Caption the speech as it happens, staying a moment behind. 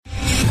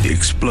the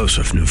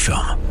explosive new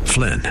film,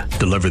 Flynn,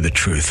 deliver the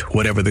truth,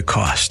 whatever the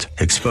cost.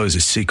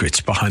 Exposes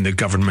secrets behind the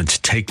government's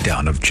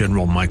takedown of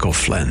General Michael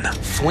Flynn.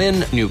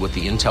 Flynn knew what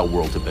the intel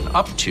world had been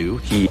up to.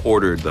 He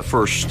ordered the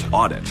first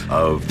audit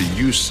of the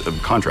use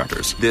of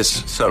contractors.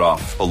 This set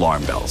off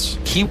alarm bells.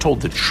 He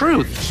told the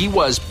truth. He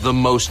was the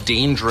most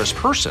dangerous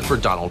person for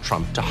Donald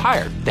Trump to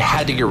hire. They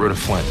had to get rid of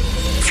Flynn.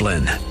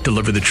 Flynn,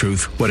 deliver the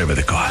truth, whatever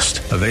the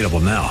cost. Available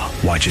now.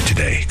 Watch it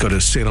today. Go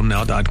to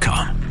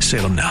salemnow.com.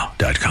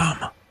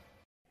 salemnow.com.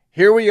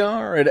 Here we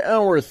are at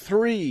hour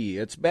 3.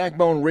 It's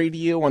Backbone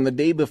Radio on the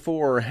day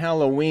before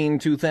Halloween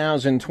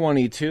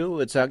 2022.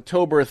 It's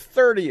October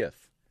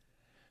 30th,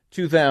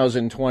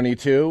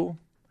 2022.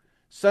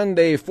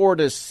 Sunday 4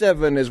 to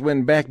 7 is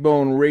when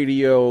Backbone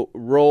Radio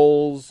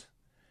rolls.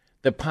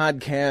 The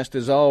podcast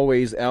is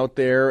always out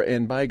there,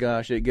 and by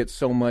gosh, it gets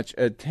so much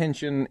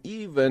attention,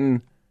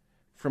 even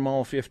from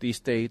all 50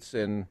 states,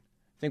 and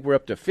I think we're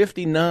up to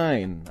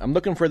 59. I'm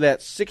looking for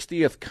that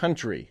 60th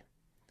country.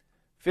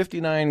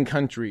 59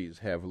 countries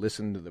have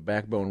listened to the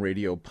Backbone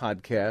Radio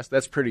podcast.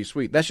 That's pretty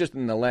sweet. That's just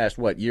in the last,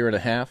 year and a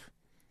half?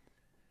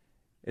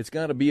 It's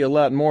got to be a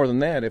lot more than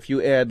that if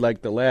you add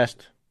like the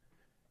last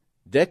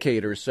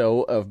decade or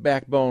so of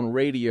Backbone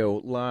Radio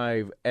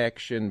live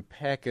action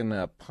packing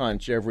a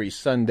punch every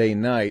Sunday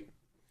night.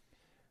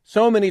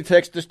 So many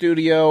text to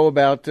studio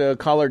about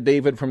caller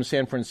David from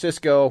San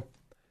Francisco.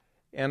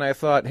 And I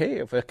thought, hey,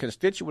 if a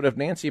constituent of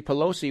Nancy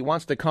Pelosi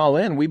wants to call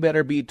in, we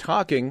better be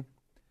talking.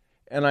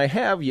 And I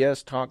have,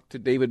 yes, talked to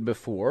David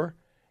before,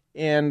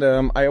 and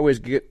I always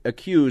get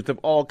accused of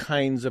all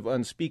kinds of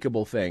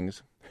unspeakable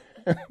things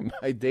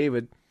by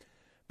David.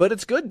 But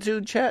it's good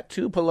to chat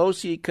to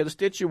Pelosi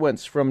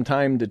constituents from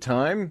time to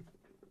time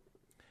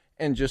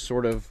and just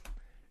sort of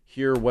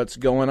hear what's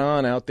going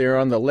on out there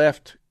on the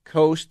left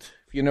coast,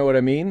 if you know what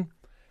I mean.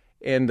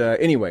 And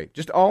anyway,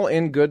 just all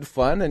in good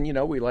fun, and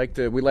we like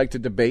to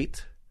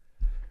debate.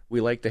 We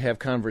like to have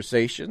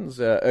conversations,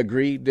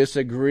 agree,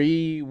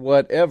 disagree,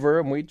 whatever,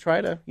 and we try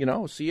to,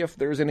 see if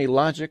there's any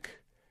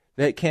logic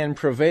that can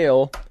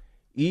prevail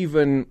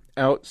even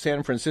out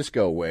San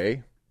Francisco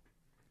way.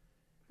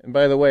 And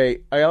by the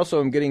way, I also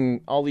am getting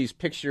all these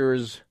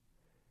pictures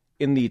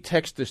in the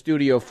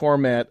text-to-studio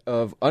format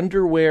of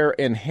underwear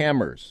and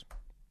hammers.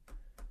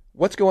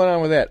 What's going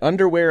on with that?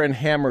 Underwear and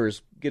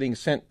hammers getting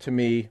sent to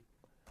me.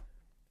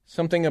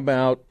 Something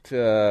about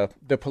the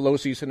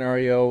Pelosi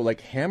scenario,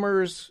 like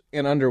hammers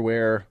and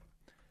underwear.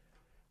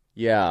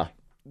 Yeah,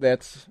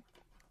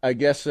 I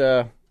guess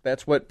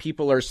that's what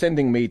people are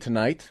sending me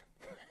tonight.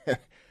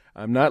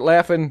 I'm not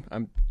laughing.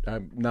 I'm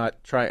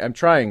not trying. I'm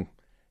trying.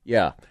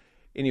 Yeah.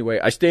 Anyway,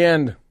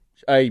 should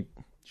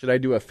I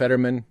do a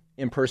Fetterman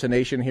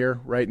impersonation here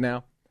right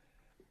now?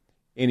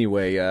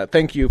 Anyway,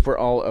 thank you for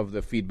all of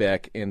the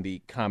feedback and the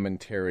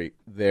commentary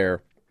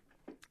there.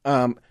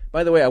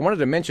 By the way, I wanted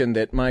to mention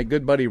that my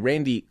good buddy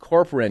Randy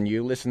Corporan,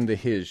 you listen to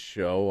his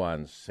show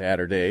on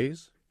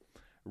Saturdays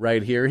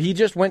right here. He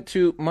just went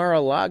to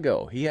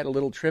Mar-a-Lago. He had a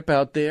little trip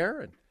out there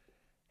and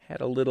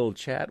had a little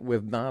chat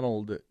with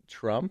Donald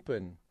Trump,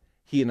 and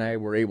he and I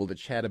were able to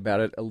chat about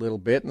it a little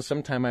bit. And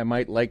sometime I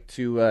might like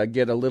to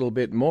get a little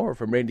bit more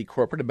from Randy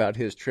Corporan about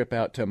his trip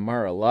out to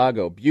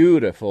Mar-a-Lago.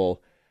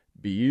 Beautiful,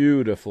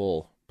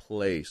 beautiful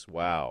place.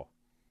 Wow.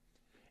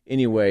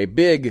 Anyway,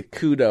 big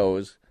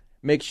kudos.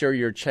 Make sure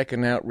you're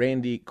checking out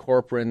Randy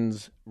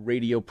Corporan's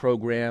radio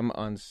program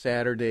on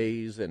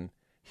Saturdays and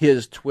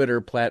his Twitter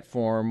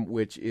platform,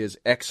 which is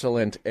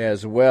excellent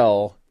as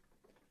well.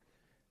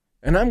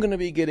 And I'm going to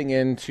be getting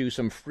into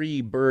some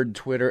free bird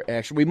Twitter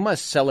action. We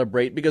must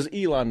celebrate because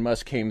Elon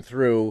Musk came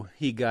through.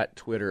 He got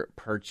Twitter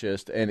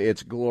purchased, and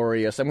it's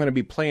glorious. I'm going to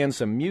be playing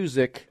some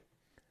music.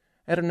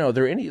 I don't know.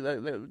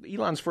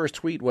 Elon's first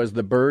tweet was,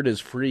 "The bird is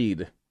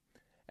freed,"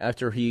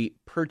 after he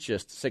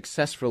purchased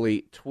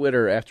successfully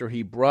Twitter, after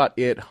he brought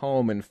it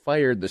home and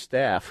fired the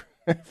staff,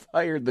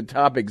 fired the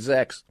top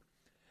execs.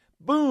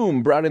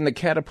 Boom, brought in the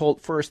catapult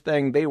first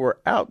thing. They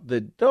were out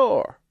the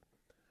door.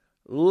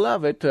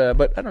 Love it.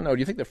 But I don't know. Do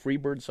you think the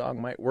Freebird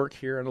song might work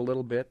here in a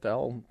little bit?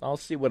 I'll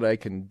see what I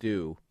can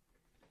do.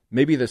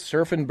 Maybe the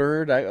Surfing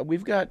Bird.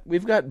 We've got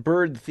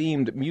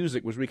bird-themed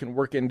music which we can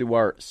work into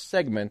our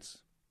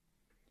segments.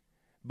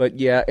 But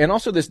yeah, and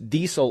also this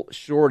diesel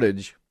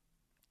shortage.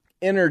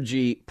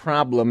 Energy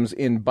problems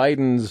in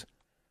Biden's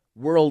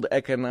World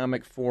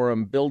Economic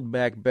Forum, Build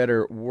Back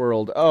Better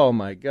World. Oh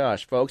my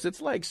gosh, folks,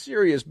 it's like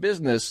serious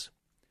business.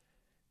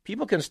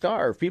 People can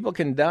starve. People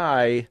can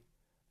die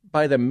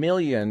by the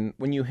million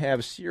when you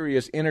have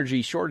serious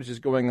energy shortages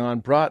going on,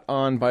 brought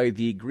on by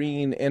the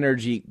green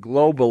energy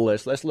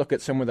globalists. Let's look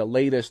at some of the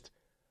latest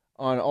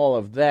on all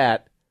of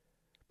that.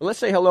 But let's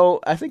say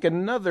hello. I think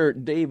another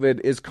David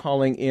is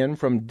calling in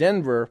from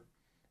Denver.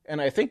 And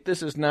I think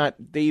this is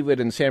not David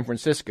in San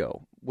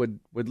Francisco. Would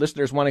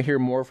listeners want to hear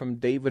more from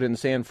David in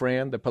San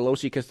Fran, the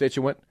Pelosi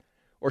constituent?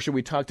 Or should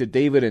we talk to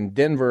David in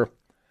Denver?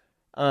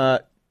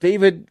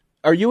 David,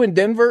 are you in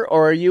Denver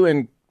or are you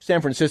in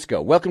San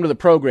Francisco? Welcome to the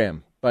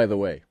program, by the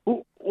way.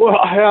 Well,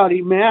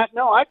 howdy, Matt.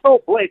 No, I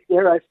told Blake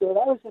there. I said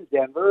I was in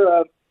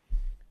Denver.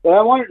 But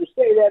I wanted to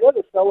say that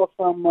other fella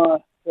from,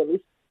 at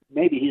least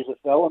maybe he's a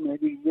fella,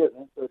 maybe he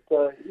isn't, but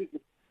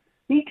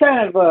he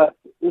kind of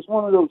is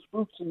one of those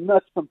fruits and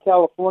nuts from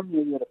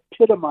California that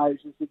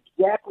epitomizes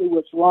exactly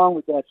what's wrong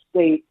with that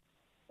state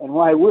and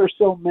why we're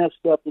so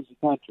messed up as a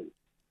country.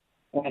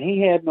 And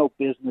he had no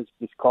business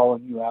just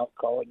calling you out,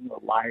 calling you a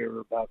liar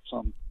about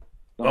some.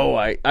 Oh,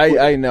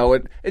 I know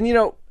it. And, you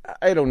know,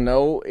 I don't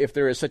know if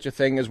there is such a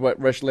thing as what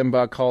Rush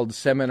Limbaugh called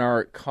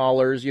seminar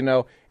callers, you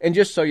know. And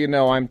just so you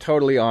know, I'm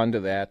totally onto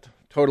that.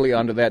 Totally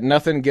onto that.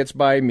 Nothing gets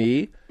by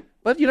me.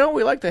 But, you know,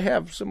 we like to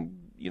have some,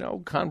 you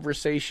know,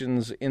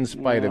 conversations in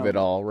spite of it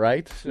all,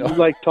 right? So, You'd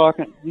like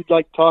talking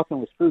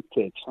with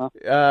fruitcakes,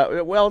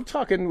 huh? Well,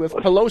 talking with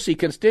Pelosi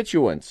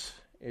constituents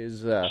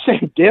is...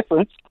 Same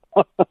difference.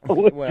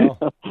 Well,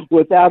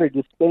 without a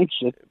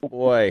distinction.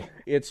 Boy,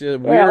 it's a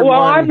weird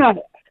well, one.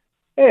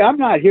 I'm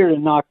not here to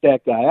knock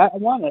that guy. I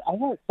had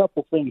a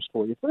couple things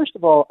for you. First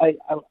of all, I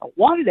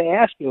wanted to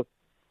ask you,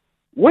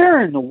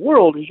 where in the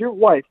world is your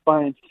wife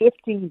buying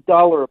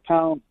 $15 a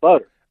pound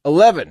butter?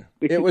 11.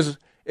 It was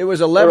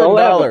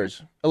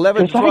 $11.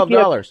 $11 to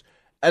 $12.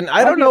 And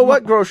I don't know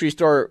what grocery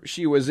store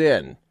she was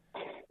in.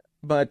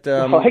 But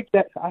I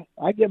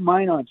get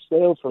mine on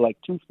sale for like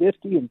 $2.50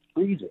 and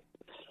freeze it.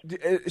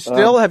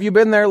 Still, have you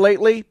been there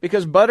lately?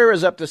 Because butter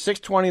is up to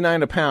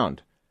 $6.29 a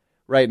pound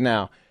right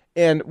now.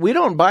 And we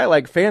don't buy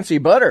like fancy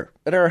butter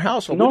at our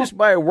household. No. We just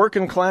buy a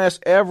working class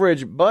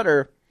average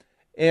butter.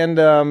 And,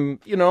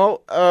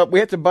 we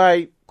have to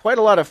buy quite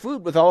a lot of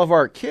food with all of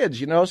our kids,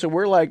 you know. So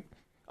we're like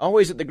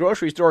always at the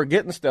grocery store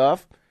getting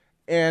stuff.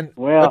 And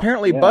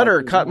apparently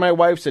butter caught my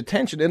wife's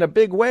attention in a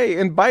big way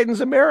in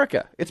Biden's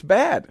America. It's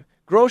bad.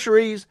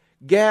 Groceries,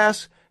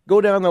 gas,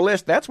 go down the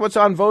list. That's what's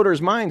on voters'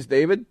 minds,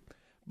 David.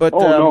 But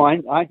no,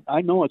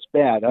 I know it's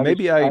bad.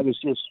 Maybe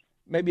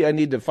I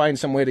need to find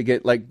some way to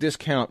get like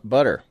discount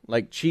butter,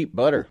 like cheap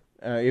butter.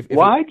 I'm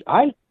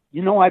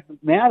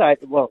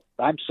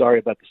sorry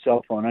about the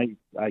cell phone.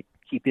 I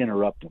keep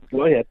interrupting.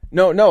 Go ahead.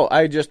 No,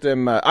 I just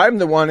am. I'm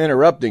the one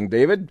interrupting,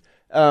 David.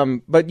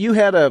 But you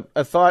had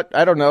a thought.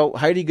 I don't know,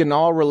 Heidi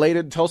Ganahl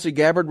related, Tulsi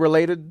Gabbard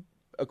related,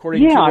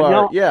 according to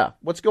our.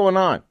 What's going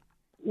on?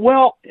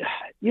 Well,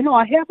 you know,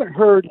 I haven't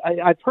heard.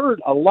 I've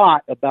heard a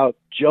lot about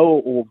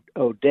Joe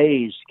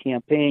O'Dea's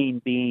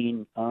campaign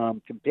being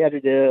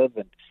competitive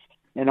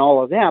and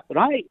all of that, but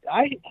I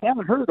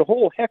haven't heard a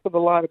whole heck of a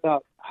lot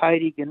about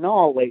Heidi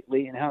Ganahl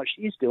lately and how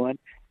she's doing.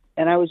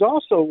 And I was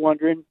also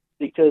wondering,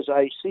 because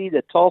I see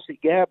that Tulsi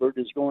Gabbard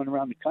is going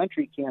around the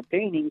country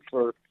campaigning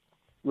for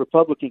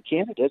Republican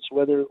candidates,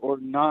 whether or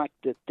not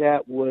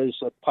that was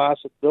a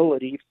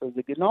possibility for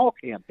the Ganahl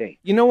campaign.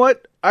 You know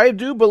what? I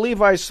do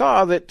believe I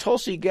saw that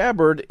Tulsi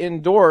Gabbard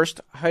endorsed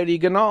Heidi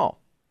Ganahl.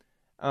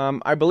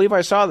 I believe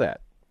I saw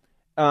that.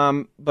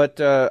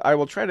 But I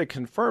will try to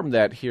confirm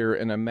that here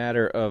in a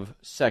matter of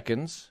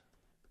seconds.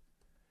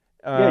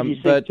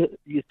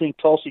 You think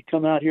Tulsi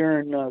come out here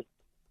and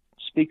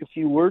speak a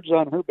few words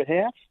on her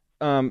behalf?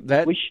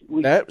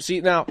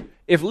 See, now,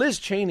 if Liz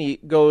Cheney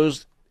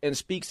goes and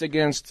speaks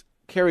against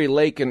Kari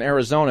Lake in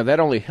Arizona, that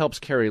only helps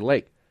Kari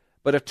Lake.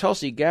 But if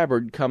Tulsi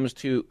Gabbard comes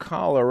to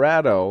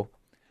Colorado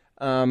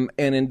and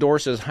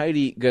endorses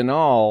Heidi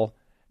Ganahl,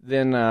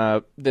 then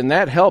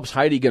that helps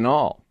Heidi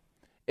Ganahl.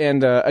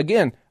 And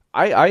again,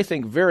 I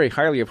think very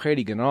highly of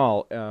Heidi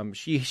Ganahl.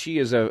 She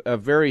is a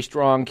very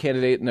strong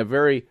candidate and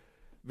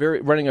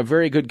running a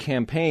very good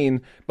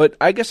campaign. But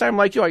I guess I'm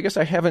like you. I guess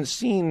I haven't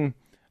seen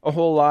a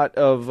whole lot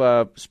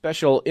of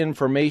special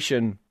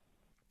information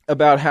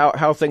about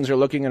how things are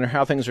looking and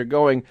how things are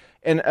going.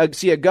 And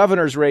a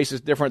governor's race is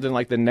different than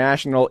like the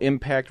national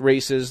impact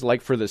races,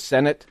 like for the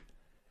Senate.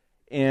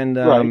 And,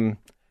 right.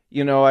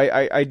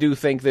 I do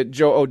think that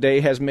Joe O'Dea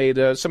has made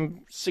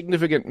some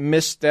significant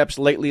missteps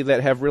lately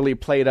that have really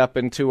played up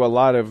into a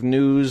lot of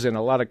news and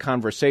a lot of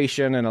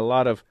conversation and a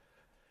lot of,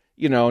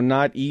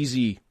 not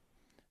easy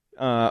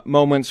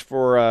moments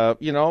for,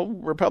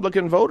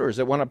 Republican voters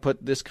that want to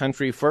put this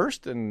country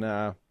first and,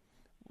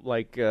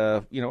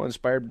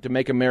 inspired to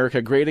make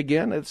America great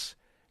again. It's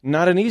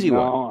not an easy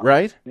one,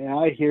 right? Yeah,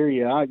 I hear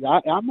you.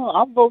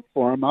 I'll vote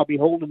for him. I'll be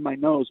holding my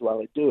nose while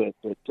I do it,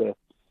 but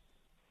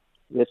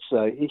he's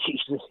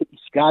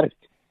got it.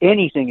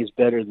 Anything is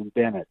better than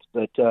Bennett,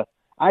 but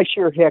I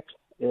sure as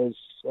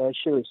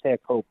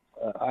heck hope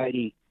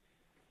Heidi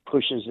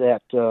pushes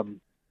that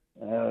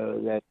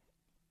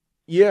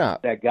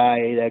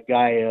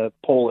guy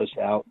Polis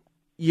out.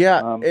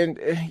 Yeah,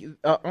 and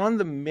on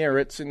the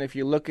merits, and if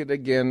you look at,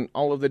 again,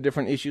 all of the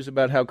different issues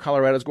about how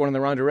Colorado's going in the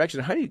wrong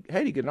direction, Heidi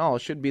Ganahl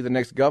should be the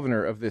next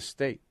governor of this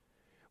state.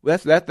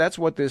 That's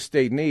what this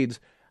state needs.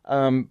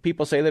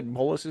 People say that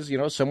Polis is,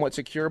 somewhat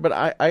secure, but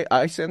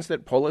I sense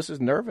that Polis is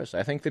nervous.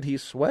 I think that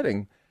he's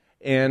sweating,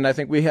 and I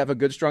think we have a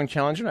good, strong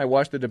challenger. And I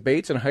watched the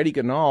debates, and Heidi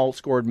Ganahl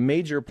scored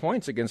major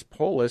points against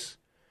Polis.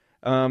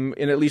 In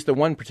at least the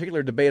one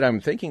particular debate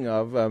I'm thinking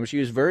of, she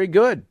was very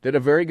good, did a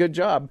very good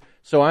job.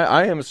 So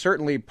I am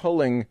certainly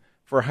pulling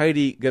for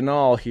Heidi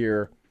Ganahl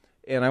here,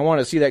 and I want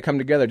to see that come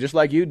together, just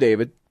like you,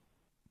 David.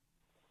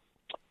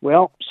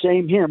 Well,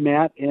 same here,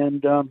 Matt.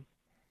 And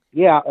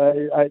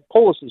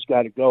Polis has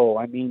got to go.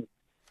 I mean,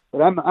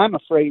 but I'm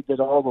afraid that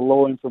all the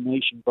low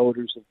information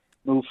voters have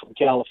moved from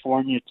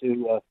California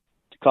to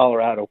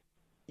Colorado.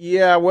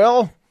 Yeah,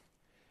 well,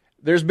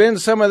 there's been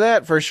some of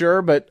that for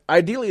sure, but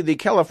ideally the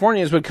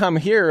Californians would come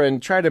here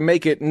and try to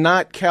make it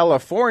not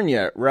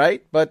California,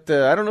 right? But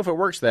I don't know if it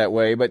works that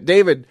way. But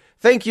David,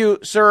 thank you,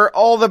 sir.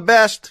 All the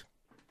best.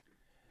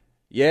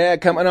 Yeah,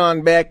 coming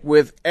on back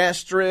with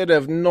Astrid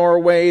of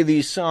Norway,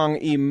 the song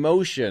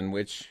Emotion,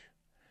 which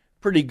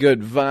pretty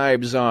good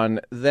vibes on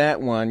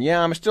that one.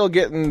 Yeah, I'm still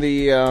getting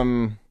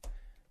the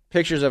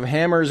pictures of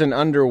hammers and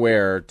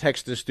underwear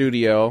text to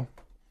studio.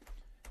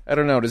 I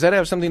don't know. Does that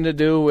have something to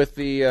do with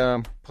the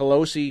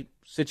Pelosi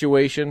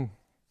situation?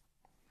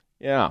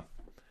 Yeah.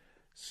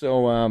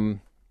 So,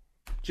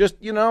 just,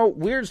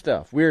 weird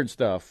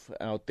stuff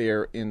out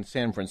there in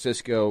San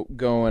Francisco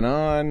going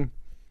on.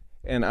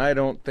 And I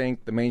don't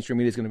think the mainstream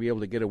media is going to be able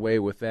to get away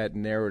with that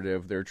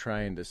narrative they're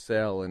trying to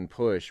sell and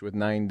push with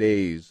 9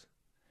 days.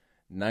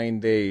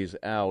 9 days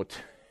out.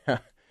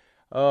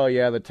 Oh,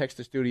 yeah, the text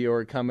to studio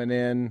are coming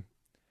in.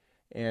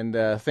 And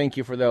thank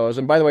you for those.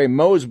 And by the way,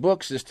 Moe's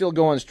Books is still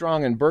going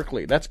strong in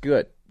Berkeley. That's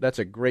good. That's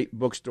a great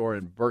bookstore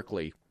in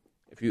Berkeley,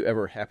 if you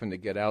ever happen to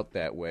get out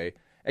that way.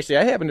 Actually,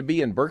 I happened to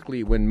be in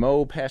Berkeley when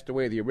Moe passed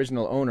away. The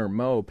original owner,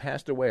 Moe,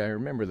 passed away. I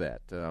remember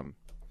that.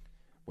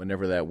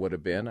 Whenever that would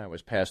have been, I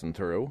was passing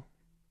through.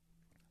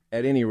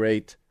 At any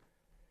rate,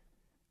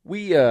 I'm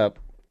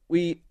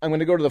going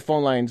to go to the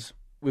phone lines.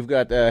 We've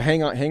got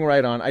hang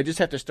right on. I just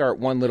have to start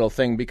one little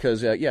thing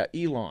because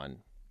Elon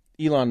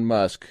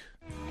Musk.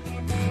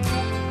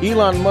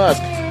 Elon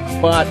Musk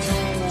bought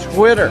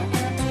Twitter.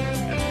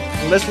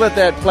 Let's let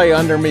that play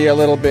under me a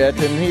little bit.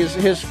 And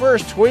his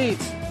first tweet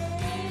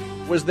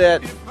was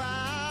that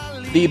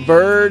the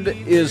bird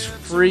is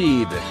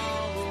freed.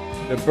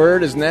 The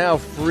bird is now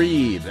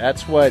freed.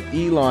 That's what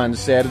Elon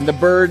said. And the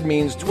bird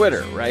means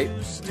Twitter, right?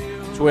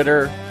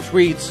 Twitter,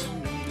 tweets.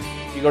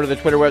 You go to the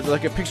Twitter website,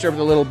 like a picture of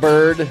the little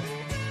bird.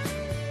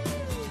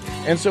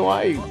 And so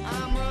I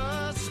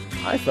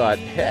thought,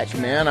 heck,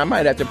 man, I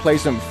might have to play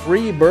some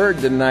Free Bird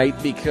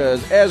tonight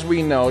because, as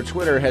we know,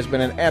 Twitter has been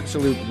an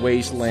absolute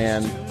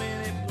wasteland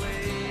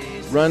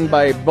run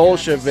by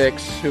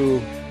Bolsheviks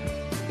who,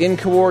 in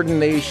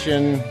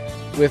coordination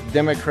with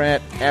Democrat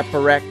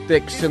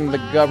apparatchiks in the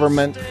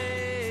government,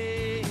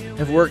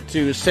 have worked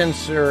to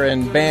censor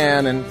and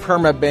ban and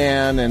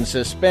permaban and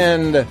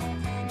suspend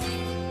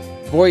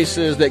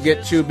voices that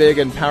get too big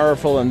and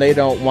powerful and they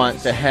don't want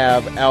to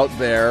have out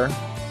there.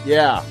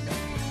 Yeah.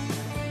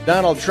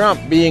 Donald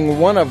Trump being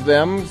one of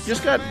them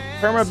just got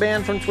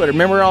permabanned from Twitter.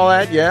 Remember all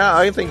that? Yeah,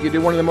 I think you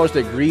did one of the most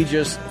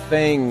egregious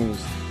things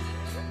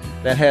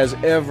that has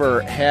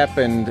ever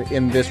happened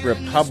in this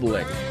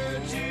republic.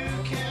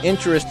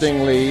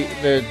 Interestingly,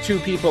 the two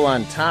people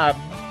on top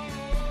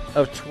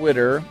of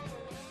Twitter,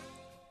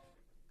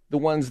 the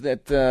ones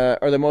that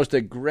are the most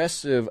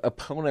aggressive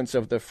opponents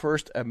of the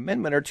First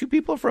Amendment, are two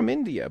people from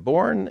India,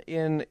 born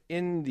in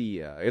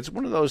India. It's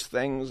one of those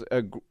things.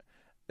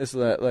 It's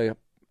like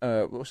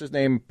what's his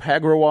name?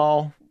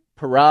 Parag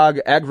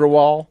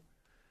Agrawal,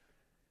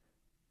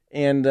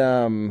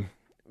 and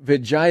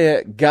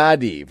Vijaya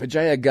Gadde.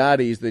 Vijaya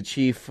Gadde is the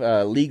chief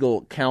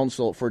legal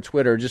counsel for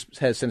Twitter. Just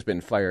has since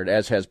been fired,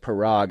 as has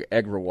Parag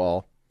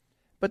Agrawal.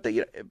 But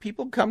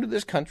people come to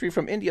this country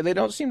from India. They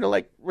don't seem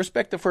to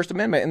respect the First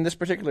Amendment in this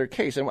particular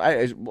case. And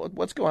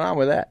what's going on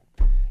with that?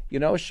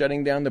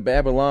 Shutting down the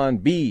Babylon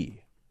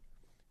Bee,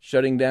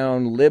 shutting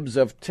down libs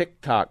of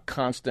TikTok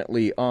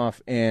constantly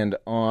off and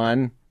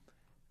on,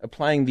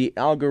 applying the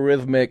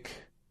algorithmic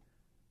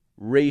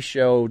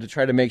ratio to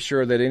try to make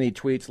sure that any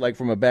tweets like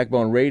from a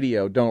Backbone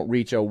Radio don't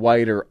reach a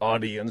wider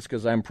audience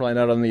because I'm probably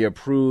not on the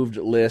approved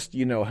list.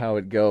 You know how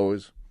it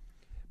goes.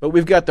 But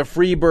we've got the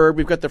Free Bird.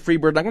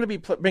 I'm going to be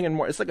bringing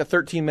more. It's like a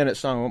 13-minute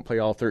song. I won't play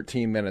all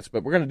 13 minutes,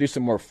 but we're going to do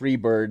some more Free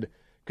Bird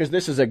because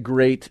this is a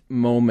great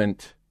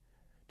moment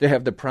to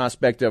have the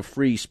prospect of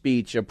free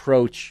speech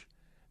approach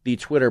the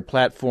Twitter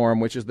platform,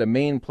 which is the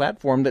main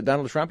platform that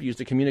Donald Trump used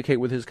to communicate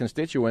with his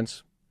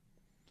constituents,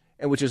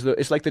 and which is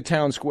it's like the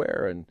town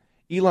square. And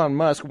Elon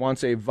Musk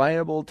wants a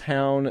viable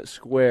town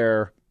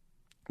square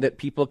that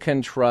people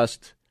can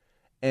trust,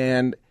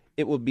 and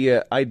it will be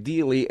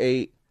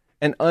ideally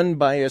an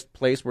unbiased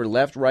place where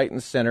left, right,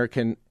 and center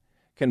can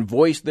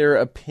voice their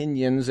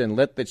opinions and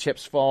let the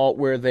chips fall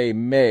where they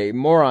may.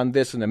 More on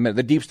this in a minute.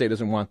 The deep state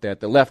doesn't want that.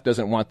 The left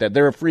doesn't want that.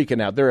 They're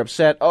freaking out. They're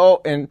upset.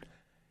 Oh, and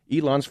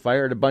Elon's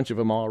fired a bunch of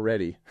them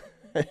already.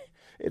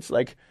 It's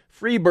like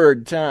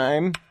Freebird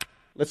time.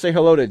 Let's say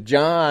hello to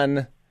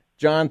John.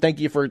 John, thank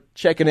you for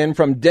checking in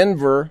from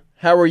Denver.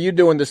 How are you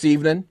doing this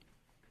evening?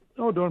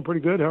 Oh, doing pretty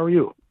good. How are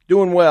you?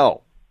 Doing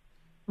well.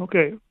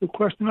 Okay. The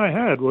question I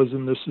had was,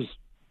 and this is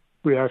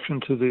reaction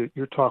to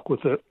your talk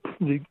with the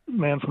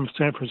man from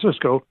San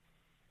Francisco,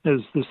 is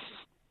this,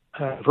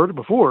 I've heard it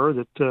before,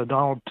 that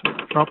Donald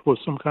Trump was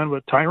some kind of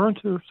a tyrant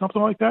or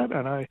something like that,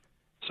 and I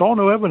saw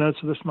no evidence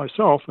of this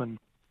myself, and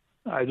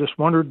I just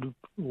wondered,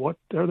 what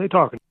are they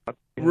talking about?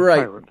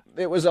 Right. Tyrant.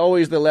 It was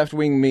always the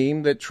left-wing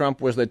meme that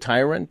Trump was the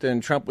tyrant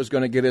and Trump was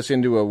going to get us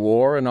into a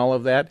war and all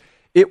of that.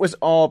 It was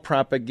all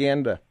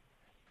propaganda,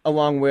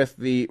 along with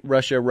the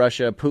Russia,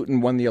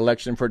 Putin won the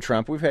election for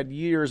Trump. We've had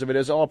years of it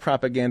as all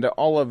propaganda.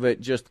 All of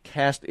it, just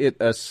cast it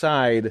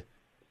aside.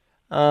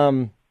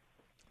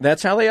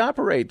 That's how they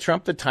operate.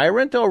 Trump the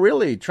tyrant? Oh,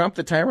 really? Trump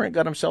the tyrant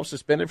got himself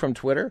suspended from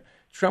Twitter?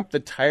 Trump the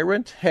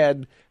tyrant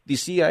had the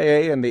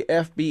CIA and the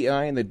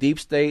FBI and the deep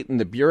state and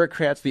the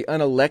bureaucrats, the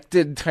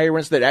unelected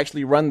tyrants that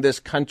actually run this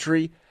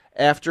country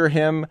after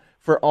him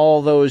for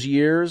all those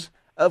years?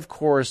 Of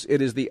course,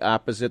 it is the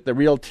opposite. The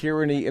real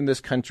tyranny in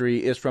this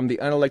country is from the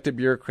unelected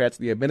bureaucrats,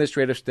 the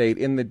administrative state,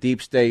 in the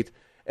deep state,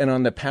 and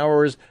on the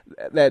powers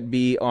that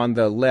be on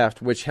the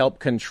left, which help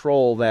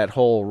control that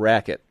whole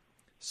racket.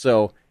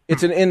 So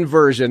it's an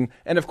inversion.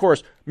 And, of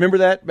course, remember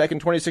that back in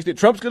 2016?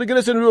 Trump's going to get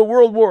us into a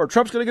world war.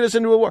 Trump's going to get us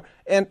into a war.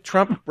 And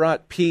Trump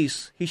brought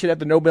peace. He should have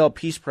the Nobel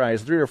Peace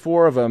Prize, 3 or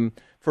 4 of them,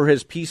 for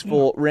his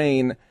peaceful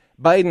reign.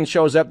 Biden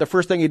shows up. The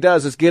first thing he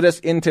does is get us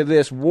into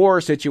this war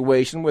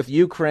situation with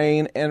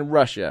Ukraine and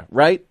Russia,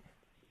 right?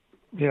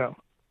 Yeah.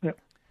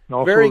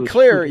 Very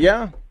clear,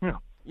 yeah.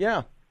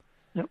 Yeah.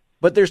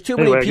 But there's too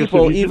many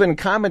people, even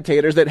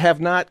commentators, that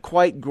have not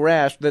quite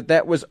grasped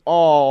that was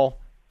all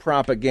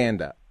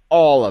propaganda,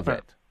 all of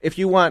it. If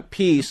you want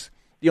peace,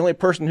 the only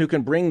person who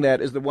can bring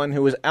that is the one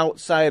who is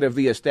outside of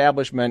the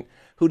establishment,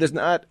 who is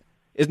not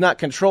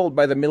controlled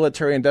by the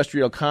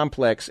military-industrial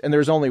complex, and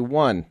there's only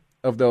one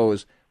of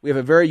those. We have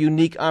a very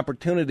unique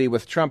opportunity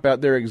with Trump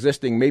out there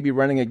existing, maybe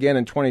running again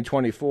in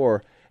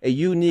 2024, a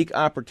unique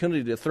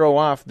opportunity to throw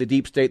off the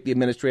deep state, the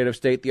administrative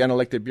state, the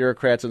unelected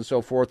bureaucrats, and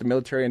so forth, the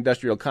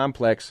military-industrial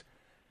complex,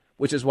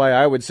 which is why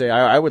I would say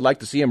I would like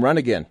to see him run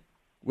again.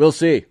 We'll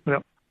see.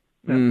 Yep.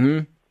 Mm-hmm.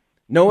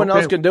 No one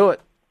else can do it.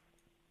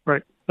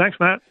 Right. Thanks,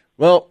 Matt.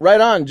 Well, right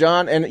on,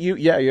 John. And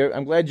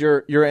I'm glad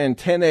your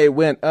antennae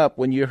went up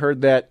when you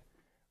heard that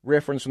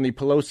reference from the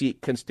Pelosi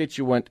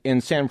constituent in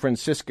San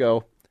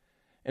Francisco.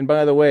 And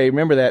by the way,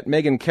 remember that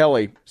Megyn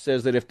Kelly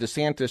says that if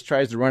DeSantis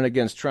tries to run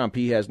against Trump,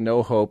 he has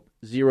no hope,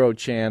 zero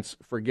chance,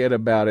 forget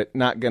about it,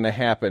 not going to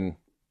happen.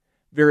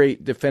 Very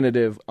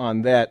definitive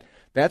on that.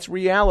 That's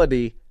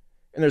reality.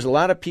 And there's a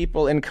lot of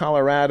people in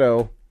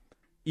Colorado,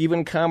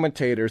 even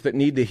commentators, that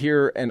need to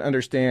hear and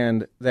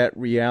understand that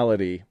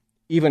reality.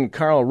 Even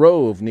Karl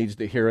Rove needs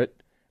to hear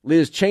it.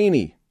 Liz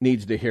Cheney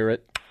needs to hear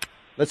it.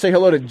 Let's say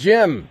hello to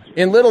Jim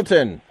in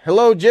Littleton.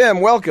 Hello,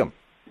 Jim. Welcome.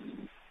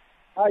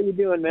 How you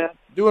doing, Matt?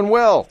 Doing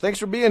well. Thanks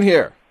for being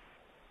here.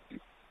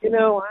 You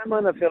know, I'm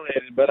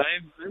unaffiliated, but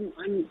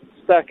I'm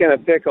stuck in a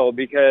pickle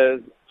because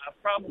I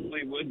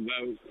probably would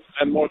vote.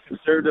 I'm more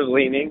conservative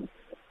leaning.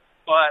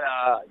 But,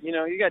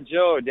 you got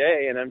Joe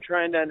O'Dea, and I'm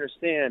trying to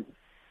understand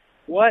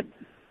what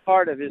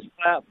part of his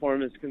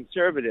platform is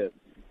conservative.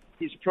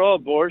 He's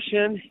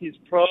pro-abortion. He's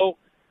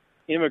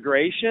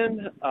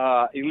pro-immigration,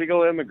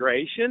 illegal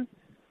immigration.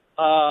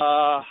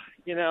 I'm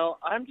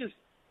just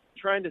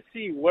trying to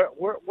see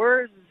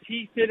where does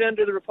he fit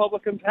under the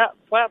Republican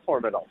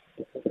platform at all.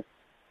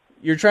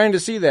 You're trying to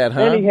see that,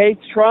 huh? And he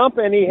hates Trump,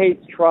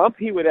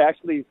 He would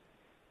actually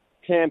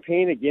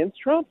campaign against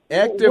Trump?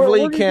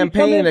 Actively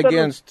campaign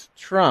against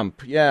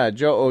Trump. Yeah,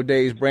 Joe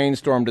O'Dea's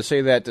brainstormed to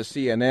say that to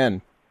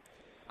CNN.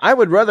 I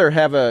would rather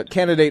have a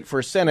candidate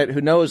for Senate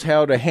who knows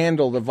how to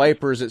handle the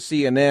vipers at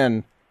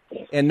CNN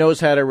and knows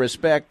how to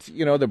respect,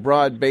 the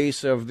broad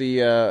base of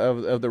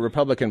the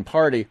Republican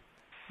Party.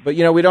 But,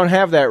 we don't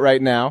have that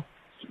right now.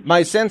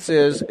 My sense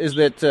is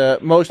that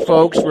most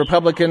folks,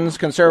 Republicans,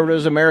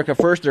 conservatives, America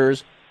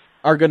Firsters,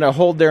 are going to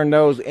hold their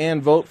nose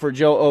and vote for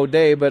Joe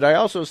O'Dea. But I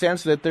also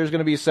sense that there's going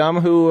to be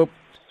some who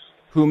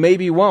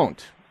maybe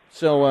won't.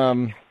 So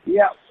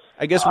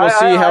I guess we'll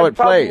see how it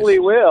plays. Probably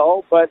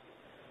will, but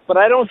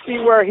I don't see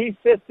where he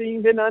fits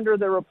even under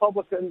the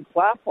Republican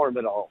platform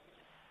at all.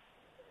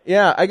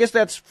 Yeah, I guess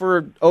that's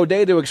for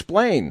O'Dea to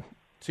explain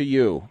to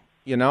you,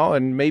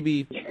 and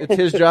maybe it's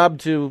his job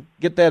to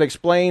get that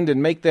explained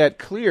and make that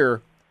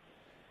clear.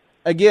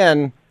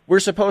 Again,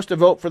 we're supposed to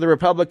vote for the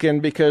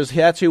Republican because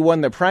that's who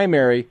won the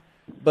primary,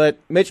 but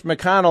Mitch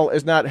McConnell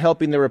is not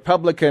helping the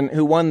Republican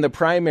who won the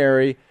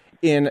primary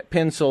in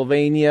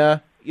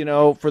Pennsylvania,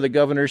 for the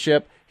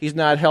governorship. He's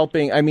not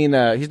helping,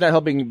 he's not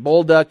helping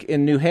Bolduc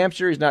in New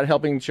Hampshire. He's not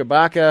helping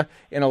Chewbacca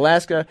in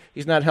Alaska.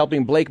 He's not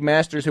helping Blake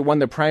Masters, who won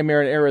the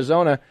primary in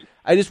Arizona.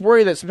 I just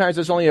worry that sometimes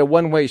it's only a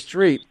one-way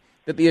street,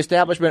 that the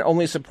establishment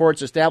only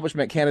supports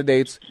establishment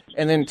candidates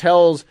and then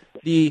tells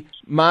the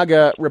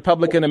MAGA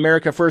Republican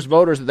America First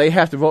voters that they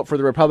have to vote for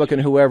the Republican,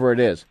 whoever it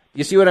is.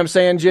 You see what I'm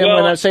saying, Jim,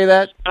 when I say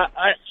that?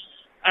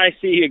 I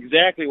see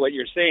exactly what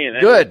you're saying.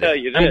 Good.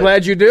 I'm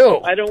glad you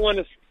do. I don't want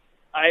to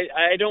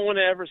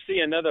ever see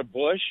another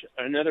Bush,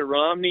 another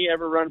Romney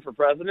ever run for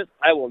president.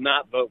 I will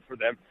not vote for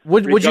them.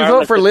 Would you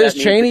vote for Liz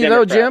Cheney,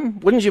 though, Jim?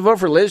 Wouldn't you vote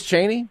for Liz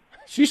Cheney?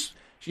 She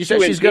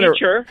says she's going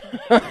to.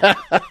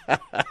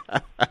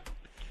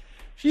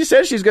 She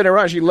says she's going to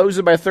run. She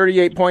loses by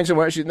 38 points. And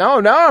what? No,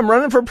 I'm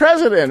running for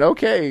president.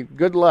 Okay,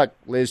 good luck,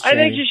 Liz Cheney.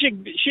 I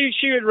think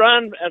she would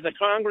run as a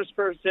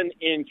congressperson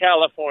in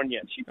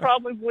California. She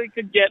probably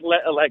could get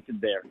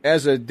elected there.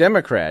 As a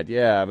Democrat,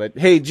 yeah. But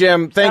hey,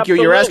 Jim, thank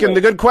Absolutely. you. You're asking the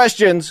good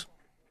questions.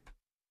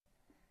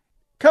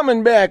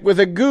 Coming back with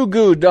a Goo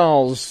Goo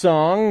Dolls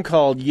song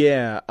called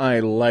Yeah, I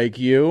Like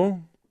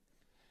You.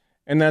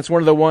 And that's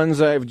one of the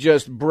ones I've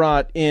just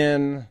brought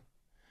in.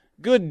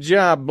 Good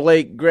job,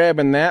 Blake,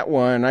 grabbing that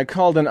one. I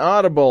called an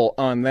audible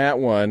on that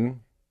one.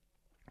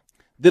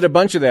 Did a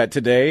bunch of that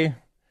today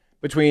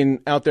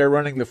between out there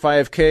running the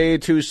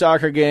 5K, 2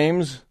 soccer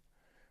games.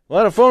 A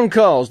lot of phone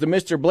calls to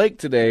Mr. Blake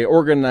today,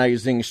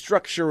 organizing,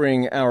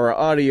 structuring our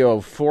audio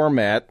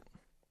format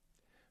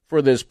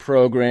for this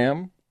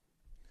program.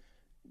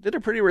 Did a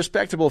pretty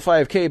respectable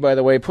 5K, by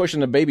the way,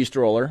 pushing a baby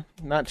stroller.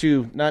 Not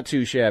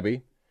too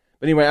shabby.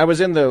 But anyway, I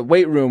was in the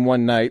weight room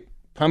one night,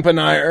 pumping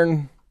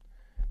iron.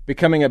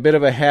 Becoming a bit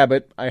of a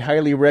habit. I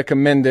highly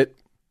recommend it.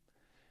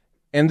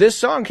 And this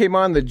song came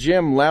on the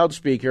gym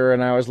loudspeaker,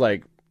 and I was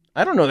like,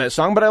 I don't know that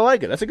song, but I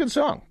like it. That's a good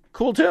song.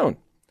 Cool tune.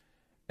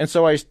 And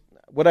so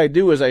what I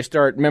do is I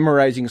start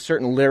memorizing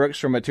certain lyrics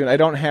from a tune. I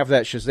don't have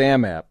that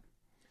Shazam app.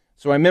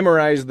 So I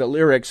memorize the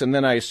lyrics, and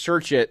then I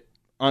search it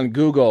on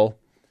Google.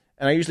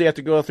 And I usually have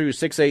to go through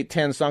 6, 8,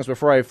 10 songs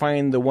before I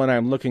find the one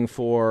I'm looking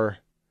for.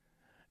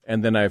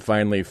 And then I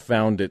finally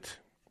found it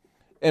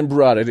and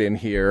brought it in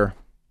here.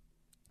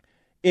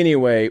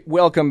 Anyway,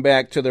 welcome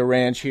back to the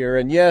ranch here.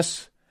 And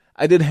yes,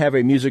 I did have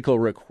a musical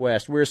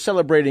request. We're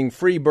celebrating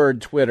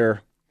Freebird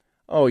Twitter.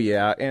 Oh,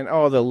 yeah. And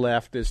the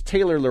leftist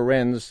Taylor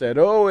Lorenz said,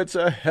 oh, it's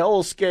a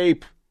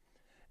hellscape.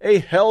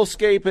 A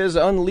hellscape is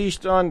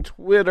unleashed on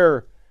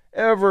Twitter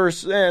ever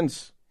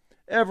since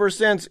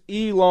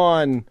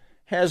Elon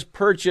has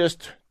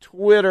purchased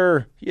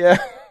Twitter. Yeah.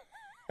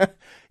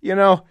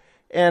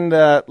 And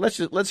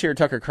let's hear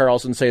Tucker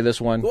Carlson say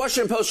this one. The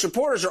Washington Post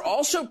reporters are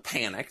also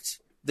panicked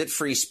that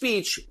free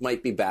speech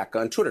might be back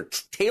on Twitter.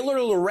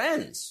 Taylor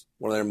Lorenz,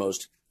 one of their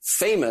most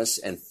famous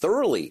and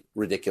thoroughly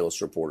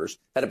ridiculous reporters,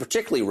 had a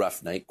particularly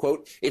rough night.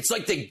 Quote, it's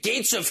like the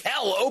gates of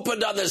hell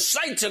opened on the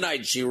site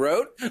tonight, she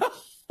wrote.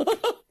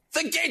 The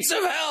gates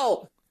of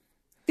hell.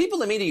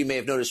 People in the media, you may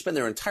have noticed, spend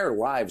their entire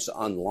lives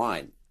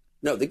online.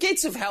 No, the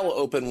gates of hell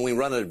open when we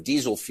run out of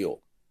diesel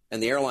fuel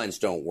and the airlines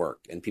don't work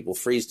and people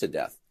freeze to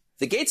death.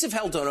 The gates of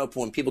hell don't open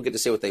when people get to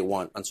say what they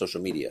want on social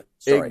media.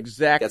 Sorry.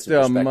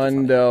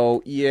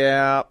 Exactamundo.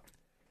 Yeah.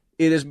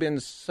 It has been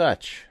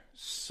such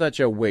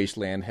a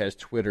wasteland has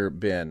Twitter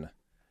been.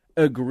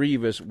 A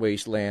grievous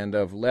wasteland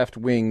of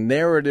left-wing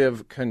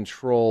narrative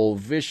control,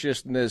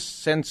 viciousness,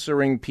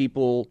 censoring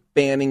people,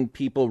 banning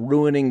people,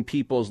 ruining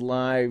people's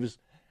lives,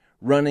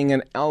 running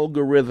an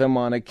algorithm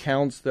on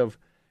accounts of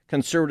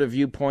conservative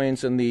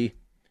viewpoints, and the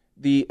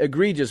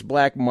egregious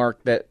black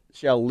mark that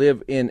shall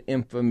live in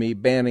infamy,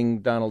 banning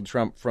Donald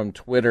Trump from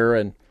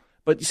Twitter.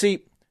 But you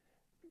see,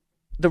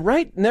 the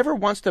right never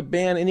wants to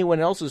ban anyone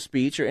else's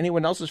speech or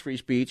anyone else's free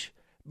speech,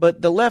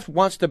 but the left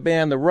wants to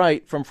ban the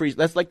right from free.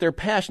 That's like their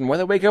passion. Why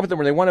they wake up with them,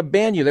 where they want to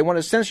ban you, they want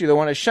to censor you, they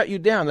want to shut you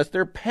down. That's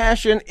their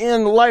passion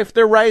in life,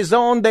 their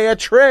raison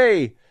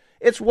d'être.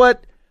 It's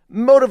what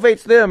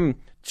motivates them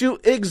to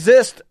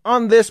exist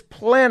on this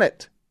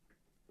planet.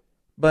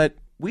 But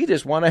we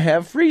just want to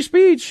have free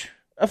speech.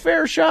 A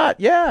fair shot,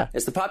 yeah.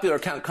 As the popular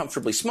account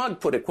Comfortably Smug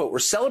put it, quote, we're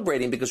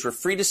celebrating because we're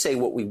free to say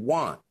what we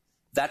want.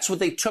 That's what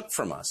they took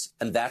from us,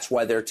 and that's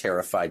why they're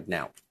terrified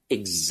now.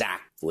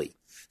 Exactly.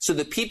 So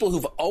the people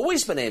who've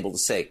always been able to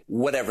say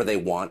whatever they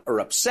want are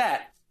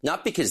upset,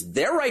 not because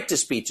their right to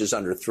speech is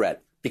under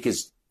threat,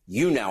 because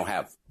you now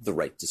have the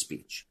right to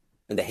speech.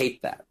 And they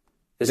hate that.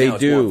 They now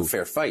do. It's more of a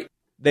fair fight.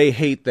 They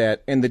hate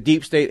that, and the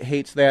deep state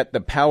hates that.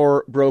 The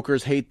power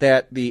brokers hate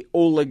that. The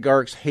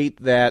oligarchs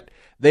hate that.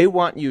 They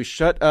want you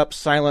shut up,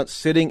 silent,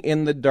 sitting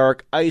in the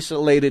dark,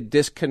 isolated,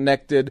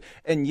 disconnected.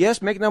 And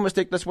yes, make no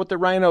mistake, that's what the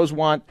rhinos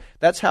want.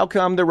 That's how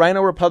come the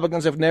rhino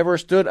Republicans have never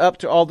stood up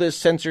to all this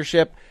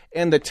censorship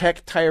and the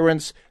tech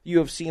tyrants you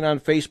have seen on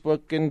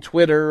Facebook and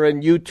Twitter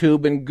and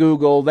YouTube and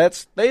Google.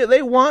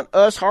 They want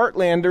us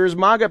Heartlanders,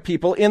 MAGA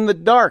people, in the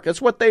dark.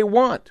 That's what they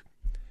want.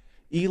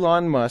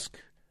 Elon Musk,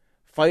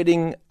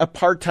 fighting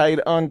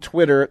apartheid on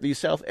Twitter, the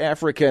South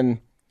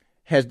African,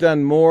 has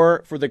done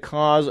more for the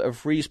cause of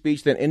free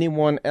speech than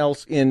anyone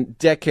else in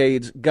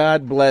decades.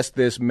 God bless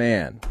this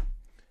man.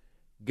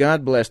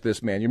 God bless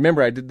this man. You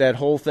remember I did that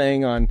whole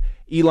thing on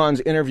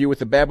Elon's interview with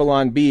the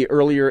Babylon Bee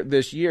earlier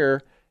this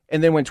year,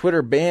 and then when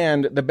Twitter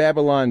banned the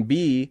Babylon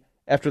Bee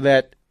after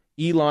that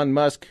Elon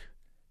Musk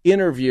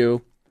interview,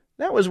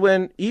 that was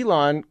when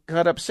Elon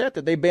got upset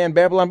that they banned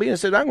Babylon Bee and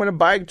said, I'm going to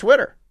buy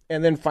Twitter.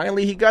 And then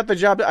finally he got the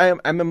job. I'm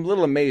a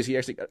little amazed he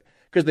actually got it,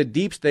 because the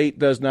deep state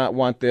does not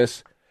want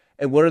this.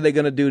 And what are they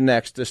going to do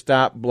next to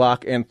stop,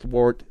 block, and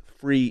thwart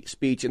free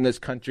speech in this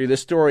country? This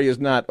story is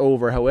not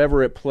over,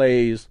 however it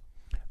plays.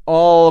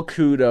 All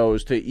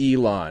kudos to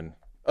Elon.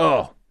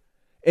 Oh,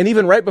 and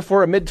even right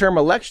before a midterm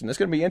election. That's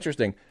going to be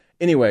interesting.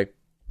 Anyway,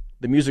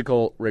 the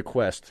musical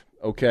request,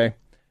 okay?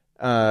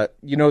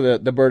 You know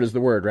the bird is the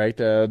word, right?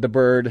 The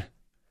bird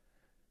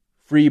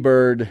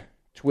Freebird,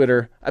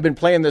 Twitter. I've been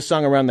playing this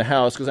song around the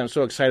house because I'm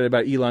so excited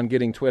about Elon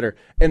getting Twitter.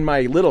 And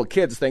my little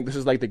kids think this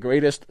is like the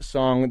greatest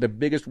song, the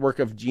biggest work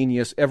of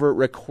genius ever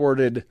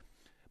recorded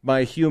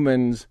by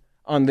humans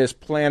on this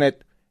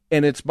planet.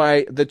 And it's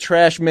by the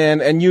Trashmen,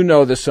 and you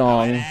know the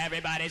song.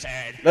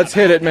 Let's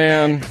hit it,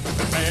 man.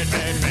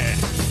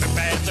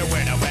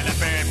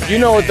 You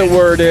know what the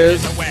word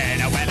is.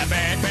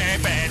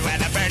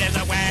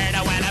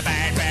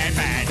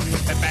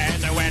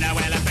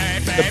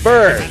 The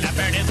bird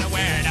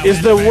is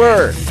the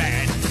word.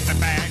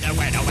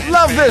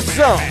 Love this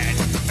song.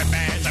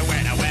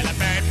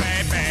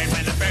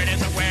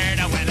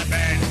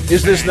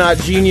 Is this not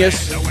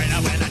genius?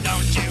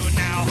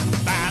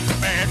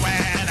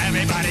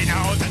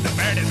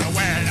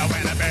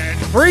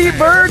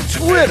 Freebird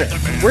Twitter.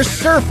 We're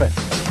surfing.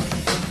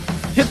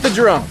 Hit the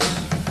drums.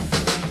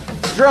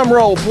 Drum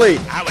roll, please.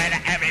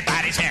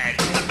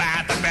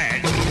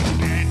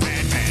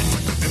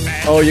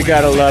 Oh, you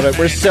gotta love it.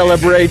 We're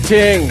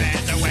celebrating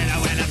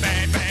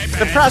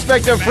the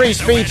prospect of free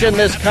speech in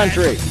this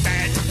country.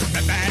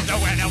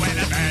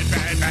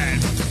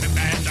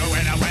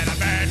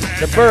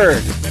 The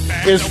bird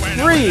is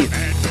free.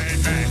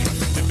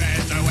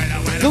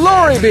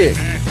 Glory be.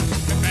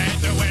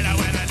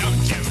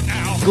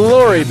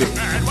 Glory be.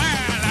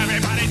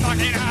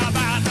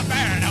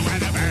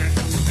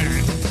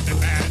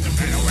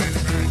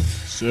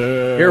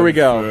 Here we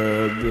go.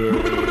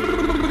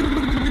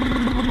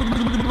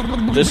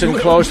 Listen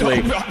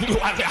closely.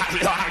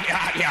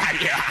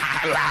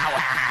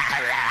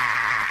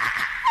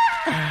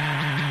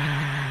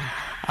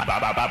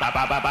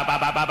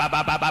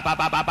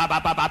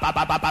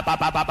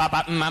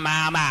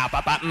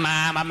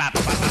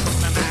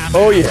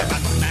 Oh yeah.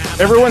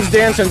 Everyone's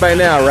dancing by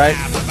now, right?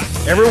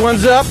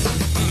 Everyone's up.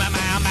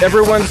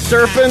 Everyone's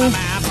surfing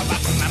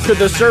to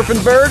the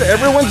surfing bird.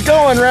 Everyone's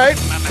going, right?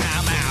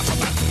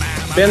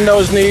 Bend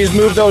those knees,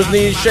 move those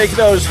knees, shake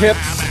those hips.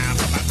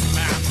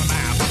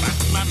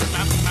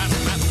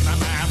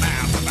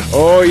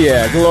 Oh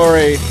yeah,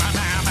 glory.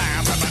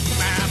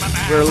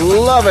 We're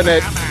loving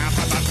it.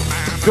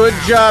 Good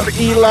job,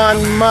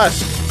 Elon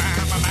Musk.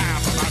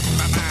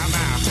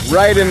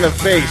 Right in the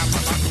face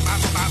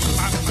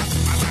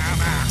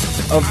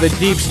of the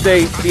deep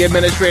state, the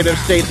administrative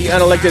state, the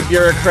unelected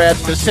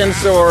bureaucrats, the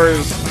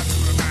censors,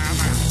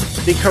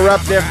 the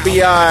corrupt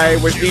FBI,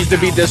 which needs to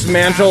be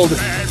dismantled.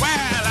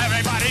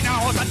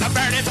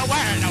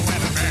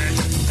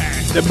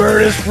 The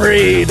bird is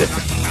freed.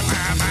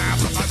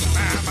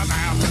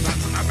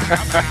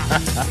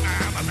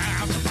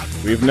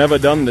 We've never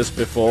done this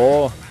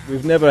before.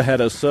 We've never had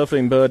a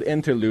surfing bird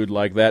interlude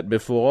like that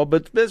before,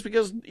 but that's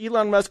because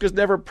Elon Musk has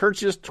never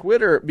purchased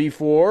Twitter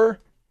before.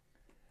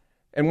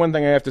 And one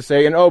thing I have to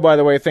say, and oh, by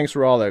the way, thanks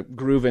for all the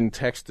grooving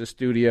text to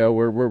studio.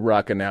 We're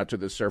rocking out to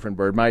the surfing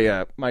bird.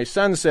 My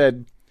son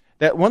said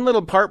that one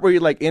little part where he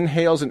like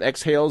inhales and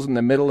exhales in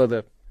the middle of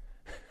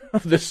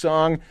the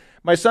song.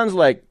 My son's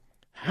like,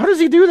 how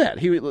does he do that?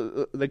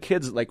 The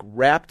kids like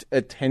rapt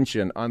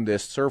attention on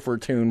this surfer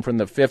tune from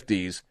the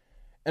 50s.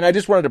 And I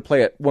just wanted to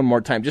play it one more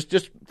time,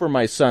 just for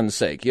my son's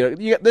sake.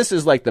 This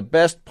is like the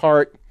best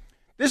part.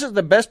 This is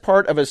the best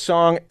part of a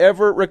song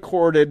ever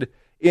recorded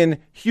in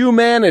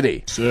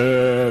humanity.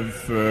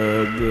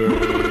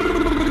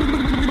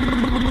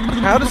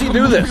 How does he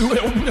do this?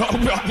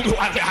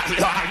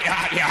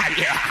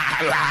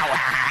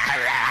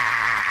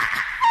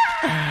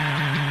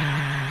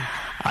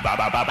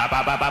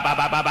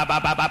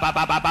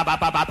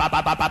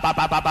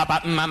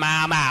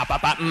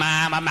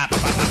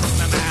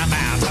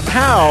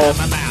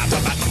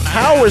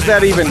 How was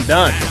that even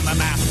done?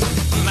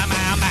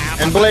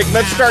 And Blake,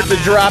 let's start to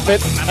drop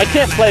it. I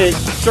can't play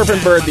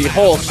Surfing Bird the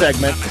whole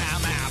segment.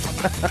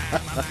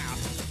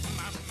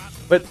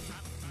 But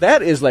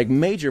that is like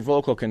major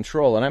vocal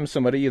control. And I'm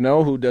somebody,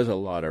 who does a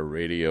lot of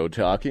radio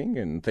talking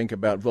and think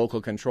about vocal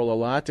control a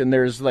lot. And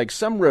there's like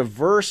some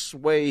reverse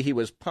way he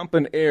was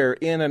pumping air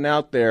in and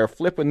out there,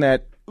 flipping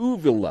that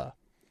uvula,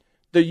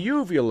 the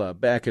uvula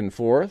back and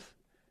forth.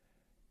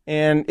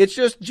 And it's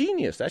just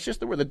genius. That's just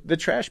the word. The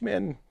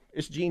Trashmen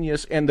is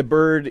genius, and the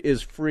bird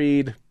is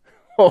freed.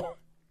 Oh,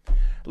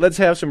 let's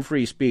have some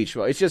free speech.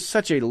 Well, it's just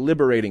such a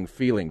liberating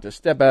feeling to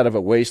step out of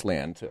a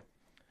wasteland,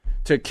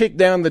 to kick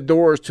down the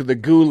doors to the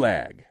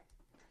gulag.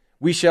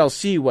 We shall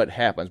see what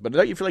happens. But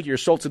don't you feel like you're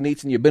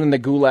Solzhenitsyn? You've been in the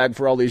gulag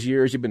for all these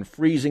years. You've been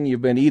freezing.